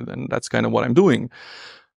work with, and that's kind of what I'm doing.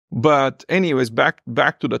 But anyways, back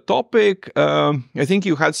to the topic. I think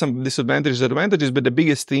you had some disadvantages, advantages, but the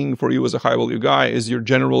biggest thing for you as a high value guy is you're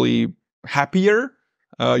generally happier.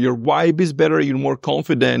 Your vibe is better. You're more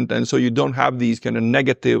confident, and so you don't have these kind of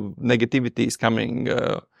negativities coming.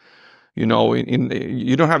 You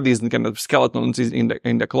don't have these kind of skeletons in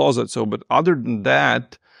the closet. So, but other than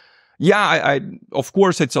that, yeah, I of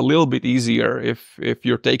course it's a little bit easier if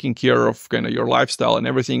you're taking care of kind of your lifestyle and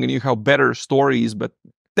everything, and you have better stories. But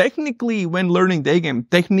technically, when learning Daygame,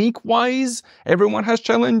 technique-wise, everyone has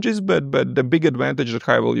challenges. But the big advantage that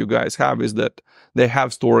high value guys have is that they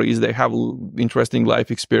have stories, they have interesting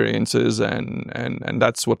life experiences, and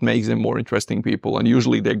that's what makes them more interesting people. And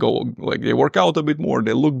usually they work out a bit more,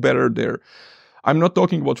 they look better. I'm not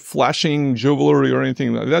talking about flashing jewelry or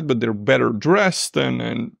anything like that, but they're better dressed,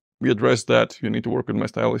 and we address that. You need to work with my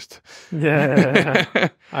stylist. Yeah,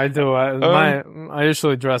 I do. I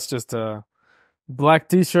usually dress just a black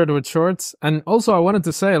t-shirt with shorts. And also I wanted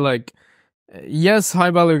to say, like, yes, high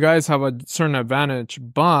value guys have a certain advantage,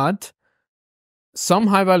 but some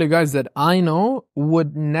high value guys that I know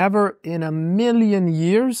would never in a million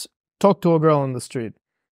years talk to a girl on the street,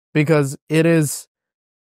 because it is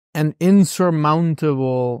an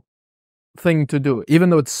insurmountable thing to do, even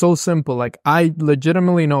though it's so simple. Like, I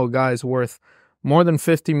legitimately know guys worth more than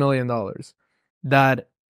 $50 million that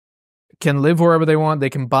can live wherever they want. They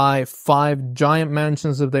can buy 5 giant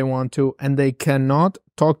mansions if they want to, and they cannot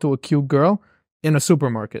talk to a cute girl in a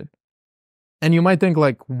supermarket. And you might think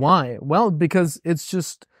like, why? Well, because it's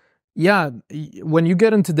just, yeah, when you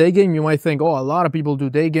get into Daygame, you might think, oh, a lot of people do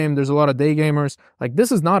Daygame. There's a lot of Daygamers. Like,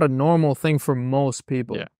 this is not a normal thing for most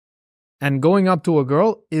people. Yeah. And going up to a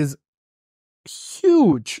girl is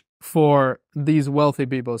huge for these wealthy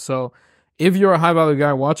people. So if you're a high value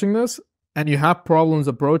guy watching this and you have problems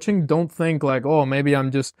approaching, don't think like, oh, maybe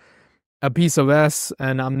I'm just a piece of S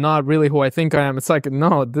and I'm not really who I think I am. It's like,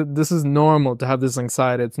 no, this is normal to have this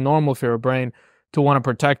anxiety. It's normal for your brain to want to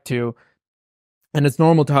protect you. And it's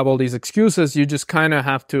normal to have all these excuses. You just kind of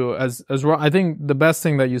have to, I think the best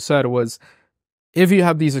thing that you said was, if you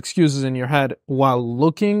have these excuses in your head while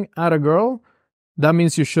looking at a girl, that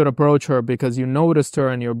means you should approach her because you noticed her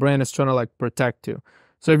and your brain is trying to like protect you.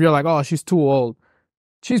 So if you're like, oh, she's too old,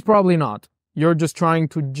 she's probably not. You're just trying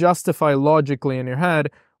to justify logically in your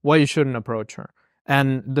head why you shouldn't approach her.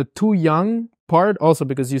 And the too young part also,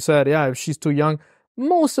 because you said, yeah, if she's too young,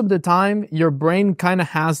 most of the time your brain kind of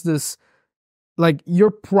has this, like,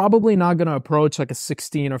 you're probably not going to approach like a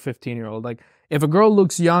 16 or 15-year-old. Like, if a girl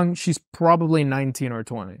looks young, she's probably 19 or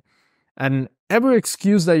 20. And every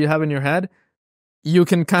excuse that you have in your head, you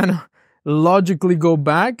can kind of logically go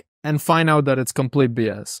back and find out that it's complete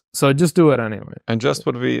BS. So just do it anyway. And just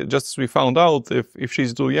as we found out, if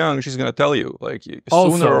she's too young, she's gonna tell you. Like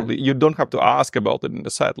Also, sooner or later, you don't have to ask about it in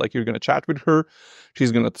the set. Like, you're gonna chat with her.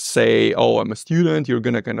 She's gonna say, "Oh, I'm a student." You're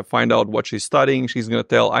gonna kind of find out what she's studying. She's gonna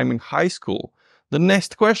tell, "I'm in high school." The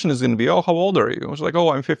next question is gonna be, "Oh, how old are you?" It's like,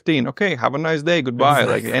 "Oh, I'm 15." Okay, have a nice day. Goodbye.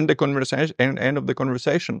 Exactly. Like, end the conversation. End of the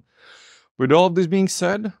conversation. With all of this being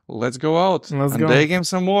said, let's go out and Daygame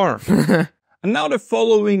some more. And now the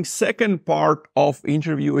following second part of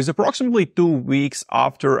interview is approximately 2 weeks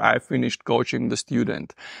after I finished coaching the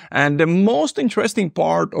student. And the most interesting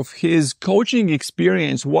part of his coaching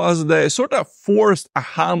experience was the sort of forced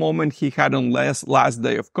aha moment he had on last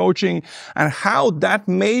day of coaching, and how that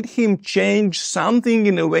made him change something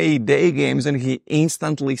in the way he daygames, and he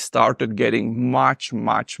instantly started getting much,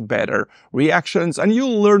 much better reactions. And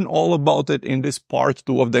you'll learn all about it in this part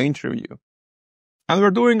 2 of the interview. And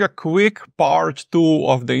we're doing a quick part 2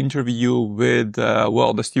 of the interview with,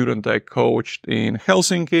 the student I coached in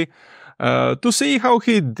Helsinki, to see how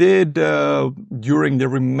he did during the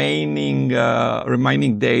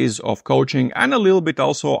remaining days of coaching, and a little bit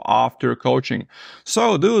also after coaching.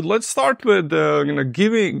 So, dude, let's start with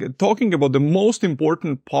talking about the most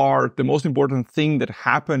important part, the most important thing that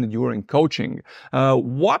happened during coaching.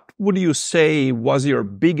 What would you say was your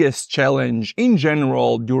biggest challenge in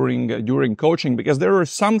general during coaching? Because there were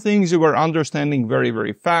some things you were understanding very,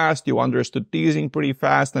 very fast. You understood teasing pretty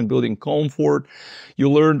fast and building comfort.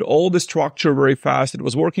 You learned all the structure very fast. It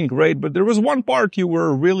was working great, but there was one part you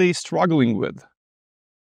were really struggling with.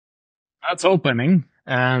 That's opening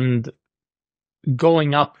and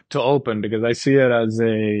going up to open, because I see it as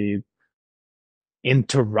a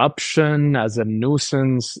interruption, as a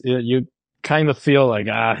nuisance. You kind of feel like,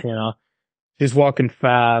 she's walking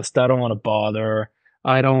fast. I don't want to bother.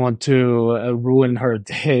 I don't want to ruin her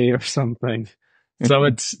day or something. So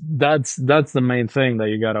that's the main thing that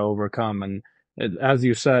you got to overcome. And as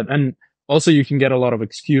you said, and also you can get a lot of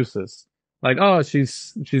excuses like, oh,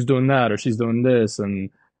 she's doing that or she's doing this. And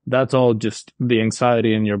that's all just the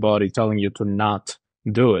anxiety in your body telling you to not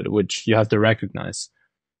do it, which you have to recognize.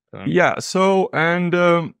 Yeah. So,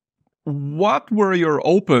 and what were your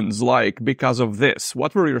opens like because of this?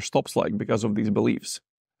 What were your stops like because of these beliefs?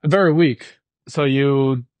 Very weak. So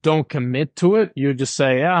you don't commit to it. You just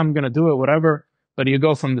say, yeah, I'm going to do it, whatever. But you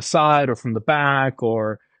go from the side or from the back,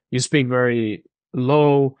 or you speak very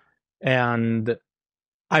low. And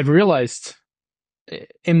I've realized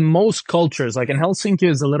in most cultures, like in Helsinki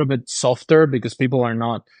is a little bit softer because people are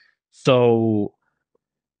not so,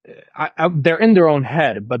 they're in their own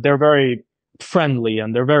head, but they're very friendly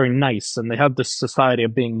and they're very nice, and they have this society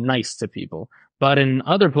of being nice to people. But in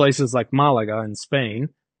other places like Malaga in Spain,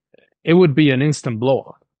 it would be an instant blow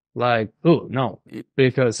up. Like, oh no,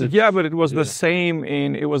 because but it was the same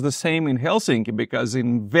in Helsinki, because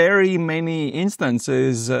in very many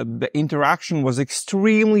instances the interaction was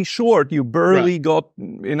extremely short. You barely got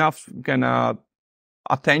enough kind of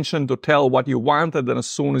attention to tell what you wanted, and as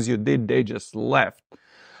soon as you did, they just left.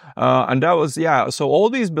 And that was, yeah. So all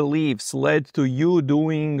these beliefs led to you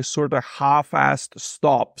doing sort of half-assed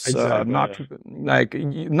stops. Exactly. Not like,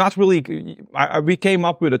 not really. We came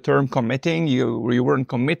up with the term committing. You weren't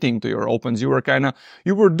committing to your opens. You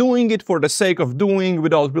were doing it for the sake of doing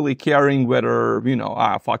without really caring whether,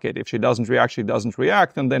 fuck it. If she doesn't react, she doesn't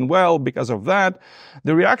react. And then, well, because of that,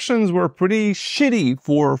 the reactions were pretty shitty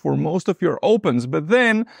for most of your opens. But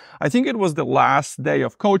then I think it was the last day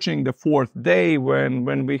of coaching, the fourth day,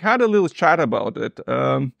 when we had a little chat about it.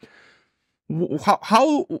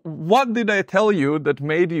 What did I tell you that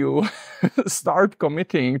made you start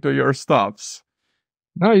committing to your stops?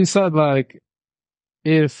 No, you said like,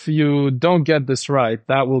 if you don't get this right,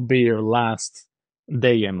 that will be your last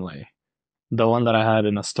Daygame lay, the one that I had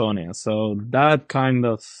in Estonia. So that kind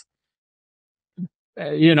of,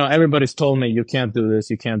 everybody's told me you can't do this,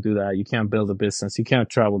 you can't do that, you can't build a business, you can't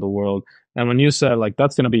travel the world. And when you said like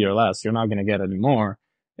that's gonna be your last, you're not gonna get any more,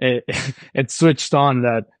 it it switched on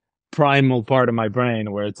that primal part of my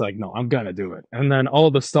brain where it's like, no, I'm gonna do it. And then all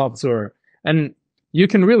the stops were, and you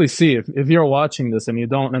can really see if you're watching this and you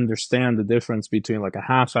don't understand the difference between like a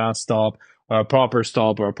half-ass stop or a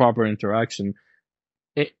proper interaction,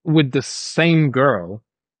 with the same girl,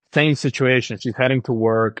 same situation. She's heading to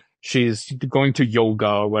work. She's going to yoga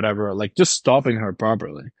or whatever. Like just stopping her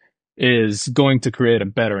properly is going to create a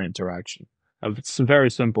better interaction. It's a very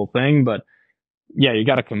simple thing, but yeah, you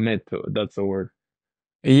got to commit to it. That's the word.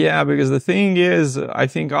 Yeah, because the thing is, I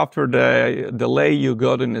think after the delay you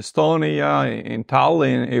got in Estonia, in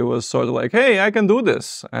Tallinn, it was sort of like, hey, I can do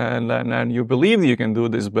this. And you believed you can do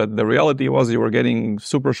this, but the reality was you were getting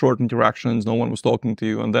super short interactions, no one was talking to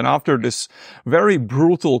you. And then after this very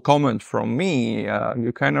brutal comment from me,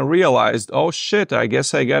 you kind of realized, oh shit, I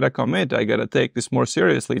guess I gotta commit, I gotta take this more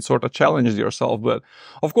seriously. It sort of challenged yourself. But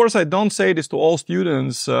of course, I don't say this to all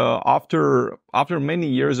students. After many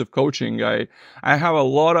years of coaching, I have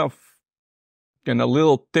a lot of kind of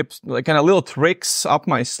little tips, like kind of little tricks up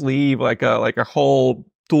my sleeve, like a whole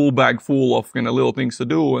tool bag full of kind of little things to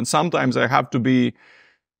do. And sometimes I have to be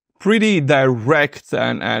pretty direct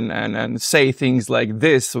and say things like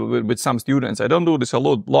this with some students. I don't do this a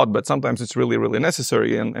lot, but sometimes it's really, really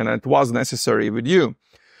necessary. And it was necessary with you.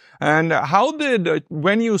 And how did,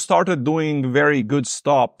 when you started doing very good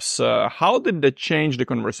stops, how did that change the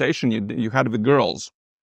conversation you had with girls?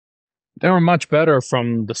 They were much better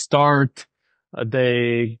from the start.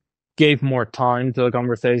 They gave more time to the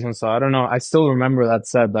conversation. So I don't know. I still remember that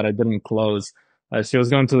set that I didn't close. She was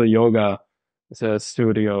going to the yoga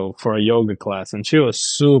studio for a yoga class and she was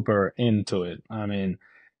super into it. I mean,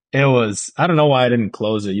 it was, I don't know why I didn't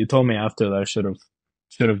close it. You told me after that I should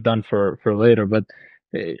have done for later, but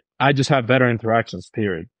I just have better interactions,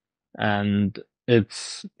 period. And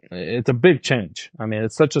it's a big change. I mean,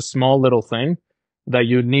 it's such a small little thing that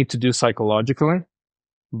you need to do psychologically,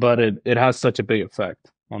 but it has such a big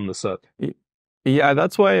effect on the set. Yeah,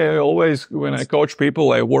 that's why I always, when I coach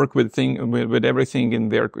people, I work with everything in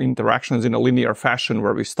their interactions in a linear fashion,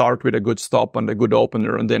 where we start with a good stop and a good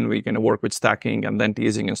opener, and then we can work with stacking and then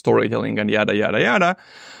teasing and storytelling and yada yada yada.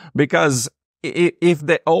 Because if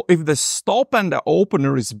the stop and the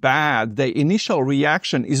opener is bad, the initial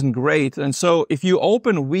reaction isn't great, and so if you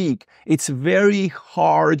open weak, it's very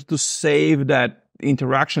hard to save that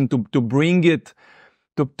interaction, to bring it,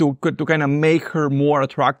 to kind of make her more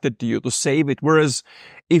attracted to you, to save it. Whereas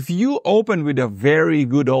if you open with a very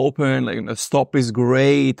good open, like the stop is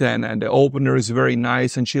great and the opener is very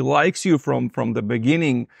nice and she likes you from the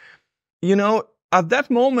beginning, at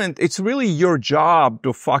that moment, it's really your job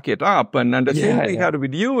to fuck it up. And the thing we had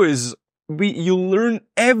with you is you learn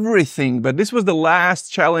everything, but this was the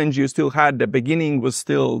last challenge you still had. The beginning was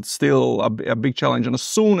still a big challenge. And as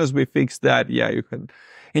soon as we fixed that, you had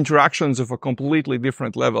interactions of a completely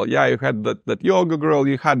different level. Yeah, you had that yoga girl,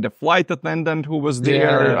 you had the flight attendant who was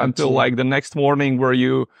there until like the next morning, where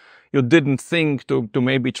you didn't think to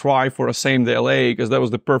maybe try for a same day LA, because that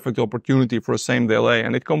was the perfect opportunity for a same day LA,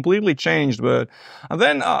 and it completely changed. But and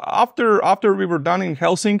then after we were done in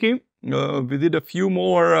Helsinki, we did a few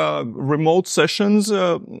more remote sessions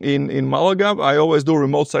in Malaga. I always do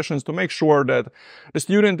remote sessions to make sure that the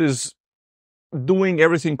student is doing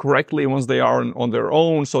everything correctly once they are on their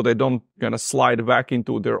own, so they don't kind of slide back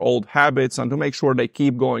into their old habits, and to make sure they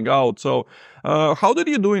keep going out. So how did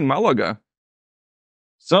you do in Malaga?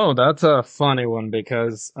 So that's a funny one,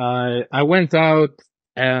 because I went out,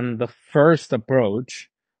 and the first approach,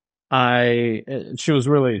 she was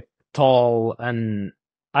really tall, and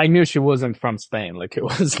I knew she wasn't from Spain. Like it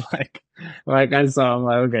was like I saw, I'm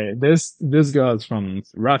like, okay, this girl is from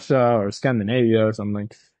Russia or Scandinavia or something.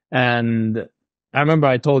 And I remember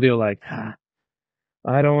I told you like,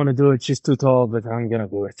 I don't want to do it. She's too tall, but I'm gonna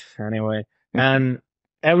do it anyway. And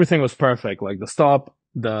everything was perfect. Like the stop,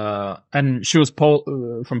 and she was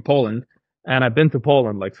from Poland, and I've been to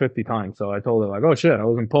Poland like 50 times. So I told her like, oh shit, I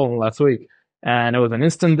was in Poland last week, and it was an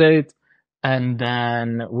instant date. And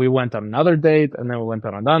then we went on another date, and then we went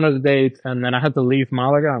on another date, and then I had to leave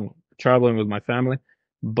Malaga. I'm traveling with my family,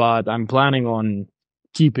 but I'm planning on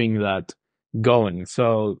keeping that going.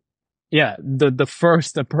 So yeah, the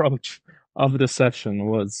first approach of the session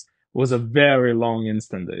was a very long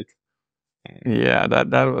instant date. Yeah, that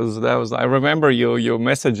was. I remember you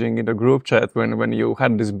messaging in the group chat when you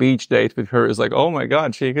had this beach date with her. It's like, oh my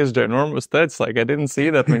God, she has ginormous tits. Like I didn't see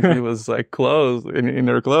that when she was like clothes in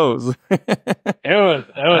her clothes. It was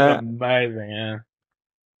Uh, amazing, yeah.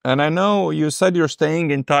 and I know you said you're staying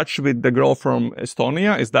in touch with the girl from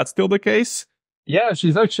Estonia. Is that still the case? Yeah,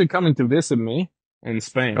 she's actually coming to visit me in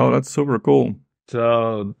Spain. Oh, that's super cool.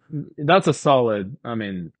 So that's a solid, I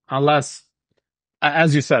mean, unless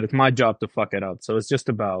as you said, it's my job to fuck it up. So it's just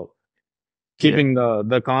about Yeah. keeping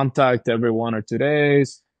the contact every 1 or 2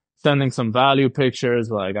 days, sending some value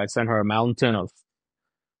pictures. Like I sent her a mountain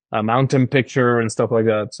picture and stuff like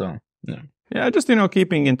that. So yeah. Yeah, just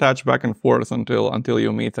keeping in touch back and forth until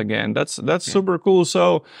you meet again. That's Yeah. super cool.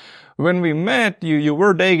 So when we met, you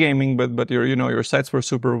were day gaming, but your sets were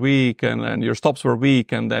super weak and your stops were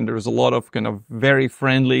weak, and then there was a lot of kind of very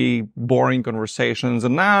friendly, boring conversations.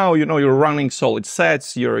 And now you're running solid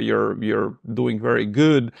sets. You're doing very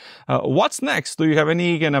good. What's next? Do you have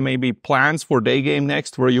any kind of maybe plans for day game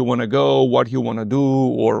next? Where you want to go? What you want to do?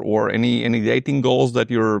 Or any dating goals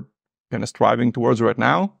that you're kind of striving towards right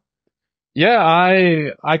now? Yeah,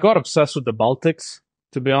 I got obsessed with the Baltics,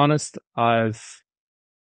 to be honest. I've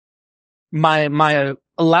my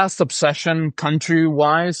last obsession country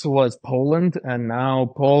wise was Poland, and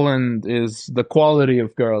now Poland is the quality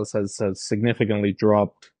of girls has significantly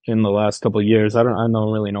dropped in the last couple of years. I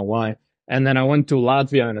don't really know why. And then I went to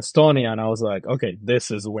Latvia and Estonia, and I was like, okay, this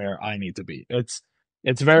is where I need to be. It's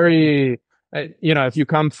very, if you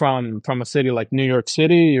come from a city like New York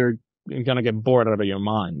City, you're gonna get bored out of your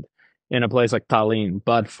mind in a place like Tallinn.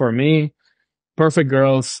 But for me, perfect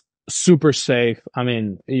girls, super safe. I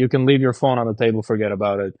mean, you can leave your phone on the table, forget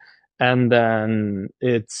about it. And then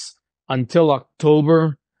it's until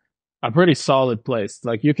October, a pretty solid place.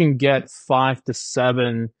 Like you can get 5 to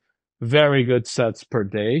 7 very good sets per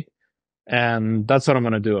day. And that's what I'm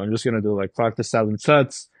gonna do. I'm just gonna do like 5 to 7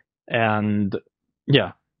 sets. And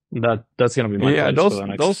yeah, that's gonna be my Yeah, place for those the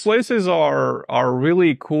those next. places are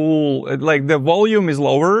really cool. Like the volume is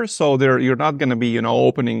lower, so you're not gonna be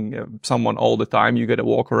opening someone all the time. You gotta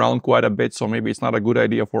walk around quite a bit, so maybe it's not a good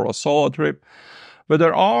idea for a solo trip. But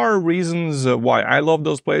there are reasons why I love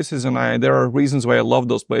those places, and there are reasons why I love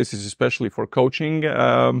those places, especially for coaching.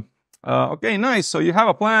 Okay, nice. So you have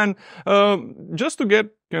a plan. Just to get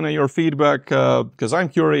kind of your feedback, because I'm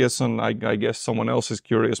curious, and I guess someone else is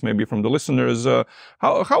curious, maybe from the listeners.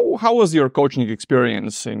 How was your coaching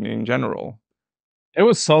experience in general? It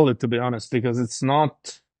was solid, to be honest, because it's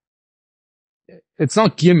not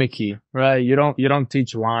gimmicky, right? You don't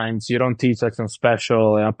teach lines, you don't teach like some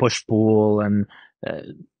special push pull, and uh,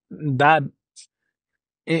 that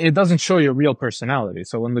it doesn't show your real personality.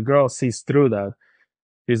 So when the girl sees through that,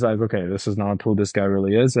 she's like, okay, this is not who this guy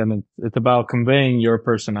really is, and it's about conveying your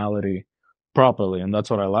personality properly, and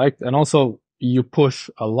that's what I liked. And also, you push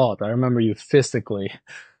a lot. I remember you physically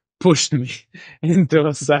pushed me into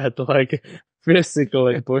a set, like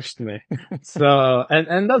physically pushed me. So,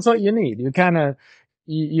 and that's what you need. You kind of,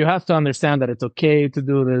 you have to understand that it's okay to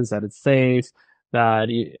do this, that it's safe, that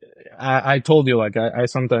I told you, like, I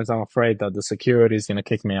sometimes I'm afraid that the security is going to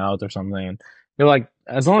kick me out or something. And you're like,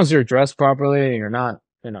 as long as you're dressed properly and you're not,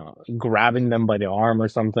 grabbing them by the arm or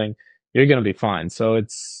something, you're going to be fine. So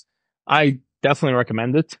I definitely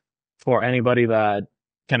recommend it for anybody that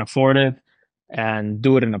can afford it and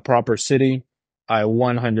do it in a proper city. I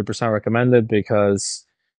 100% recommend it because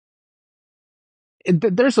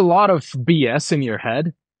there's a lot of BS in your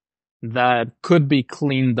head that could be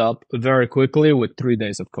cleaned up very quickly with 3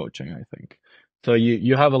 days of coaching, I think. So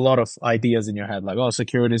you have a lot of ideas in your head, like, oh,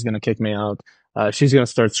 security is going to kick me out. She's going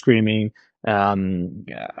to start screaming. I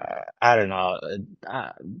don't know.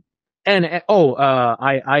 Uh,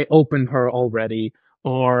 I opened her already,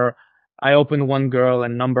 or I opened one girl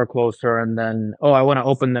and number closed her, and then I want to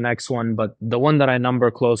open the next one, but the one that I number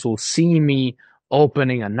close will see me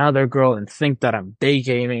opening another girl and think that I'm day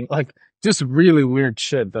gaming, like just really weird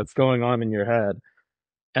shit that's going on in your head.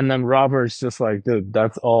 And then Robert's just like, dude,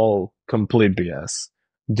 that's all complete BS.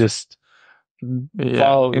 Just Yeah,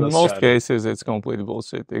 follow in the most strategy. cases, it's complete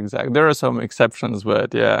bullshit. Exactly. There are some exceptions,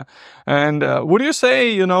 but yeah. And would you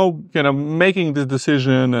say, making this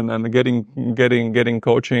decision and getting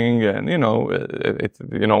coaching, and it's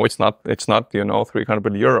not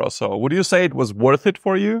 €300. So would you say it was worth it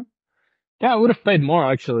for you? Yeah, I would have paid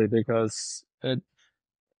more actually because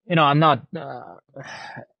I'm not.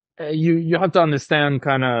 You have to understand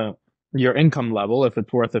kind of your income level if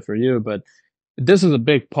it's worth it for you, but this is a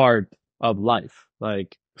big part of life.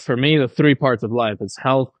 Like for me, the three parts of life is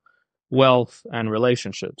health, wealth, and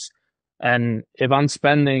relationships. And if I'm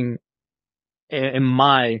spending, in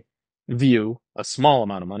my view, a small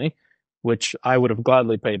amount of money, which I would have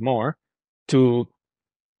gladly paid more, to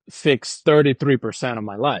fix 33% of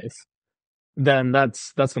my life, then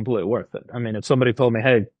that's completely worth it. I mean, if somebody told me,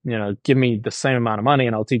 hey, give me the same amount of money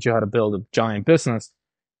and I'll teach you how to build a giant business,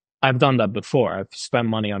 I've done that before. I've spent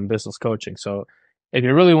money on business coaching. So if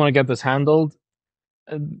you really want to get this handled,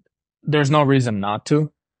 uh, there's no reason not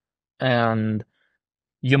to. And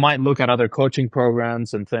you might look at other coaching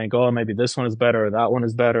programs and think, oh, maybe this one is better or that one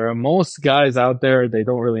is better. And most guys out there, they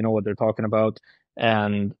don't really know what they're talking about.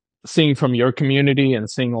 And seeing from your community and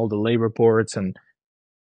seeing all the lab reports, and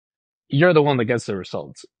you're the one that gets the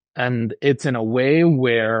results. And it's in a way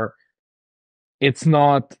where it's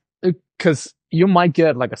not, because you might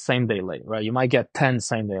get like a same day late, right? You might get 10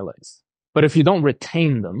 same day lates. But if you don't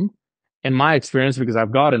retain them, in my experience, because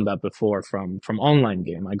I've gotten that before from online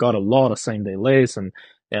game, I got a lot of same day lates and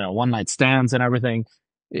one night stands and everything.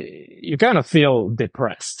 You kind of feel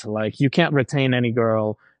depressed. Like you can't retain any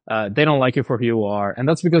girl. They don't like you for who you are. And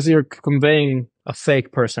that's because you're conveying a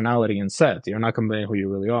fake personality instead. You're not conveying who you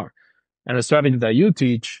really are. And the strategy that you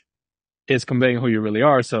teach is conveying who you really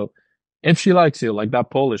are. So if she likes you, like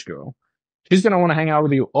that Polish girl, she's going to want to hang out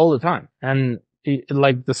with you all the time. And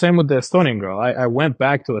like the same with the Estonian girl. I went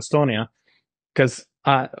back to Estonia because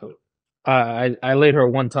I laid her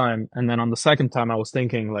one time. And then on the second time, I was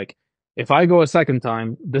thinking, like, if I go a second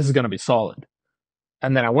time, this is going to be solid.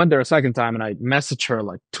 And then I went there a second time and I messaged her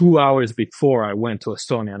like 2 hours before I went to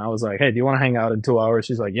Estonia. And I was like, hey, do you want to hang out in 2 hours?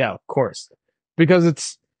 She's like, yeah, of course.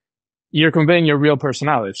 Because you're conveying your real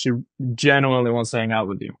personality. She genuinely wants to hang out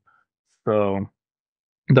with you. So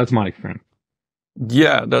that's my experience.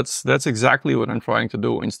 Yeah, that's exactly what I'm trying to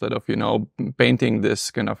do. Instead of, painting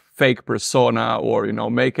this kind of fake persona or,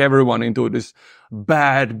 make everyone into this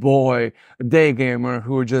bad boy day gamer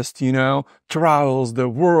who just, travels the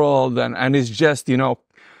world and is just,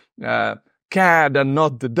 cad and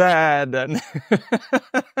not the dad and,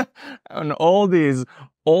 and all these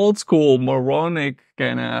old school moronic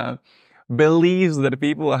kind of beliefs that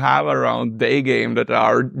people have around day game that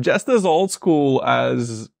are just as old school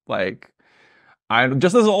as I'm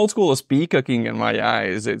just as old school as peacocking in my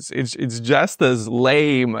eyes. It's just as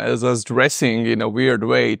lame as us dressing in a weird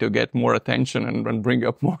way to get more attention and bring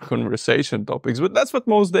up more conversation topics. But that's what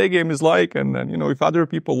most day game is like. And then, if other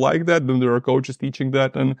people like that, then there are coaches teaching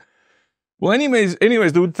that. And well, anyways,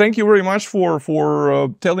 dude, thank you very much for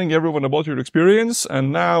telling everyone about your experience.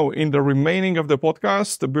 And now in the remaining of the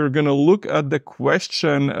podcast, we're going to look at the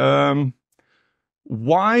question,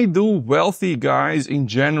 why do wealthy guys in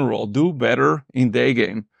general do better in day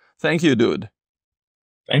game? Thank you, dude.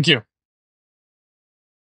 Thank you.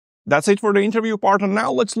 That's it for the interview part. And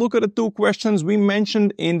now let's look at the two questions we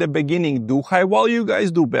mentioned in the beginning. Do high value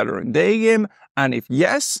guys do better in day game? And if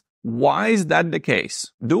yes, why is that the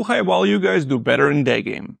case? Do high value guys do better in day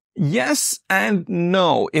game? Yes and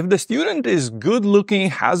no. If the student is good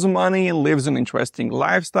looking, has money, and lives an interesting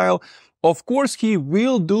lifestyle, of course he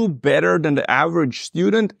will do better than the average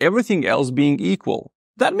student, everything else being equal.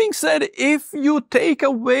 That being said, if you take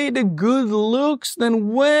away the good looks, then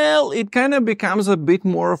well, it kind of becomes a bit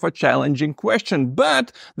more of a challenging question.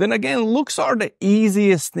 But then again, looks are the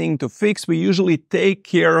easiest thing to fix. We usually take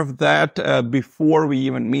care of that before we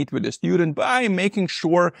even meet with the student by making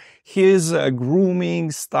sure his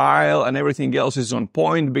grooming style and everything else is on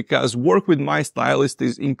point, because work with my stylist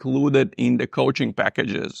is included in the coaching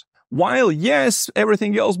packages. While yes,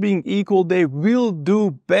 everything else being equal, they will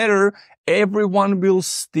do better, everyone will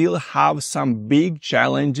still have some big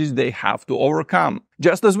challenges they have to overcome.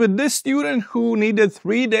 Just as with this student who needed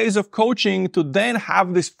 3 days of coaching to then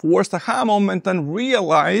have this forced aha moment and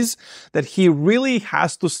realize that he really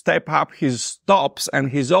has to step up his stops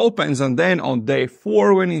and his opens, and then on day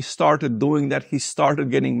 4 when he started doing that, he started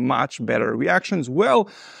getting much better reactions. Well,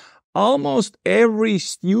 almost every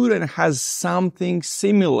student has something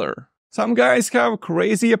similar. Some guys have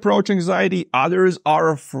crazy approach anxiety. Others are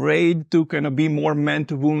afraid to kind of be more man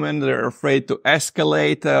to woman. They're afraid to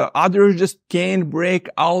escalate. Others just can't break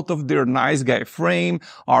out of their nice guy frame,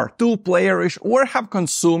 are too playerish, or have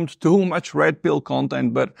consumed too much red pill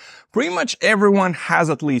content. But pretty much everyone has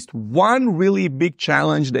at least one really big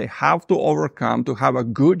challenge they have to overcome to have a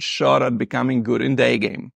good shot at becoming good in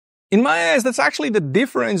Daygame. In my eyes, that's actually the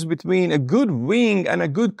difference between a good wing and a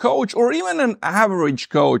good coach, or even an average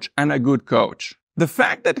coach and a good coach. The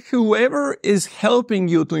fact that whoever is helping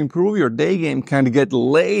you to improve your Daygame can get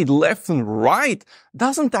laid left and right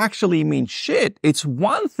doesn't actually mean shit. It's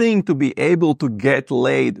one thing to be able to get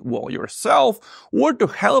laid yourself, or to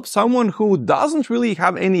help someone who doesn't really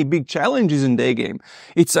have any big challenges in Daygame.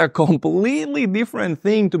 It's a completely different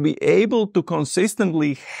thing to be able to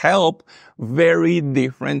consistently help very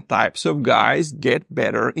different types of guys get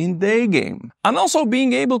better in Daygame. And also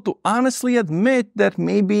being able to honestly admit that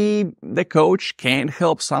maybe the coach can't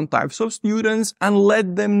help some types of students and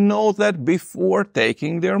let them know that before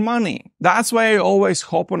taking their money. That's why I always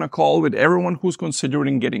hop on a call with everyone who's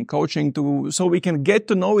considering getting coaching so we can get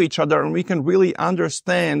to know each other and we can really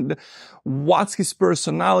understand what's his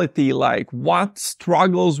personality like, what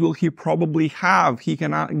struggles will he probably have. He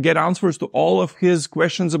can get answers to all of his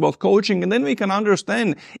questions about coaching, and then we can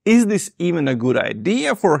understand, is this even a good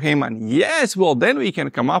idea for him? And yes, well, then we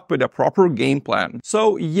can come up with a proper game plan.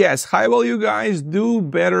 So yes, high value guys do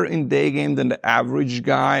better in Daygame than the average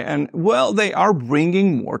guy, and well, they are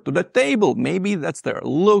bringing more to the table. Maybe that's their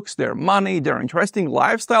looks, their money, their interesting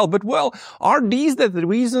lifestyle, but well, are these the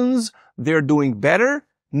reasons they're doing better?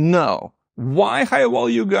 No. Why high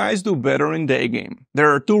value guys do better in Daygame? There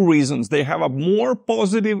are two reasons. They have a more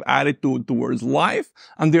positive attitude towards life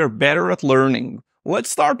and they're better at learning. Let's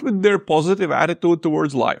start with their positive attitude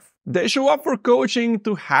towards life. They show up for coaching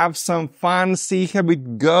to have some fun, see how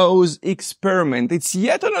it goes, experiment. It's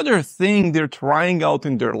yet another thing they're trying out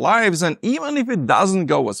in their lives, and even if it doesn't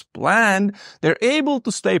go as planned, they're able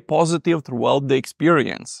to stay positive throughout the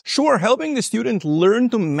experience. Sure, helping the student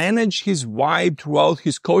learn to manage his vibe throughout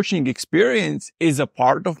his coaching experience is a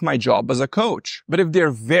part of my job as a coach. But if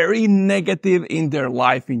they're very negative in their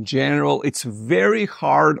life in general, it's very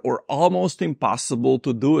hard or almost impossible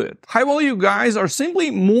to do it. High value guys are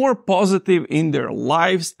simply more positive in their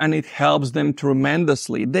lives, and it helps them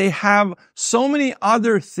tremendously. They have so many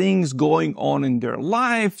other things going on in their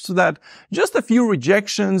life so that just a few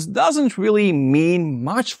rejections doesn't really mean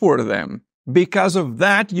much for them. Because of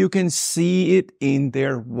that, you can see it in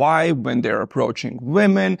their vibe when they're approaching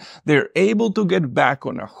women. They're able to get back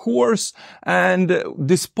on a horse, and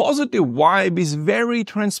this positive vibe is very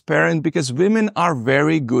transparent because women are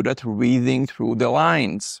very good at reading through the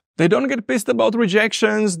lines. They don't get pissed about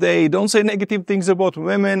rejections, they don't say negative things about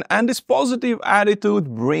women, and this positive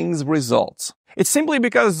attitude brings results. It's simply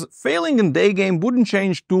because failing in Daygame wouldn't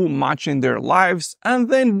change too much in their lives, and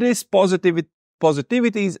then this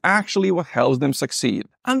positivity is actually what helps them succeed.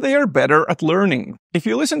 And they are better at learning. If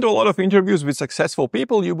you listen to a lot of interviews with successful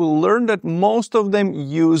people, you will learn that most of them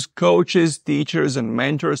use coaches, teachers, and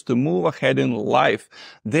mentors to move ahead in life.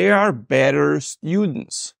 They are better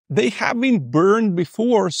students. They have been burned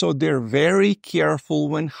before, so they're very careful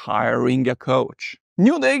when hiring a coach.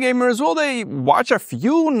 New Daygamers, well, they watch a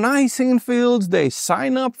few nice infields, they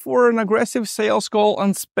sign up for an aggressive sales call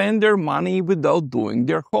and spend their money without doing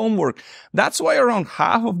their homework. That's why around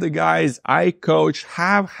half of the guys I coach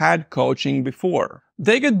have had coaching before.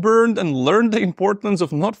 They get burned and learn the importance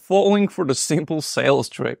of not falling for the simple sales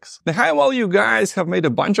tricks. The high value guys have made a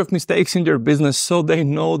bunch of mistakes in their business, so they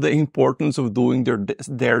know the importance of doing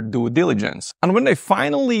their due diligence. And when they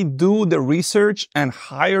finally do the research and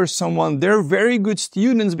hire someone, they're very good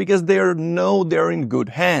students because they know they're in good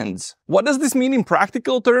hands. What does this mean in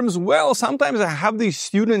practical terms? Well, sometimes I have these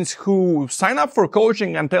students who sign up for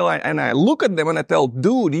coaching and I look at them and I tell,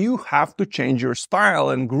 dude, you have to change your style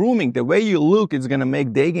and grooming. The way you look is gonna make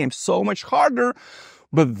Daygame so much harder.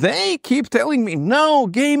 But they keep telling me, no,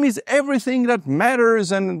 game is everything that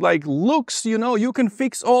matters, and like looks, you can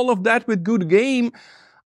fix all of that with good game.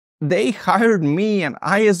 They hired me, and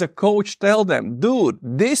I as a coach tell them, dude,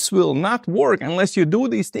 this will not work unless you do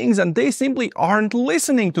these things, and they simply aren't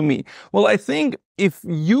listening to me. Well, I think if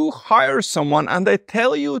you hire someone and they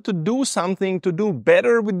tell you to do something to do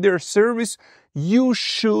better with their service, you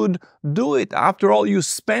should do it. After all, you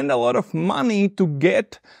spend a lot of money to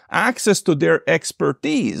get access to their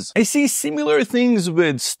expertise. I see similar things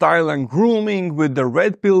with style and grooming, with the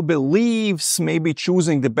red pill beliefs, maybe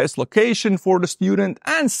choosing the best location for the student,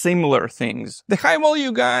 and similar things. The high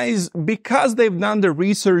value guys, because they've done the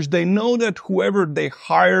research, they know that whoever they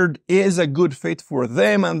hired is a good fit for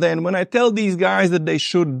them. And then when I tell these guys that they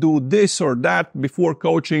should do this or that before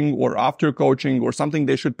coaching or after coaching or something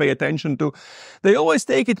they should pay attention to, they always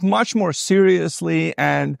take it much more seriously,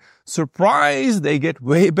 and surprise, they get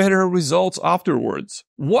way better results afterwards.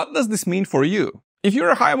 What does this mean for you? If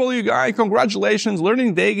you're a high value guy, congratulations,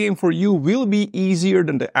 learning Daygame for you will be easier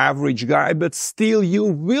than the average guy, but still you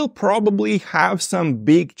will probably have some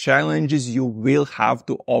big challenges you will have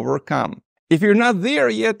to overcome. If you're not there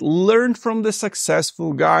yet, learn from the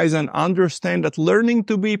successful guys and understand that learning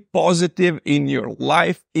to be positive in your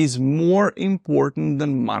life is more important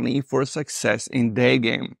than money for success in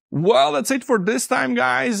Daygame. Well, that's it for this time,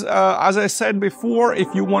 guys. As I said before,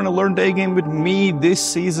 if you want to learn Daygame with me this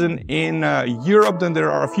season in Europe, then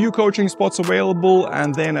there are a few coaching spots available,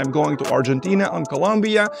 and then I'm going to Argentina and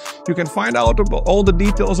Colombia. You can find out about all the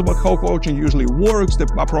details about how coaching usually works,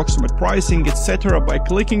 the approximate pricing, etc. by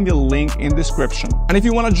clicking the link in the description. And if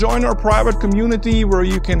you want to join our private community where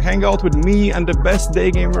you can hang out with me and the best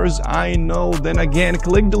Daygamers I know, then again,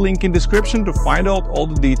 click the link in the description to find out all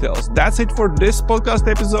the details. That's it for this podcast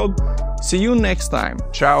episode. See you next time.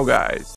 Ciao, guys.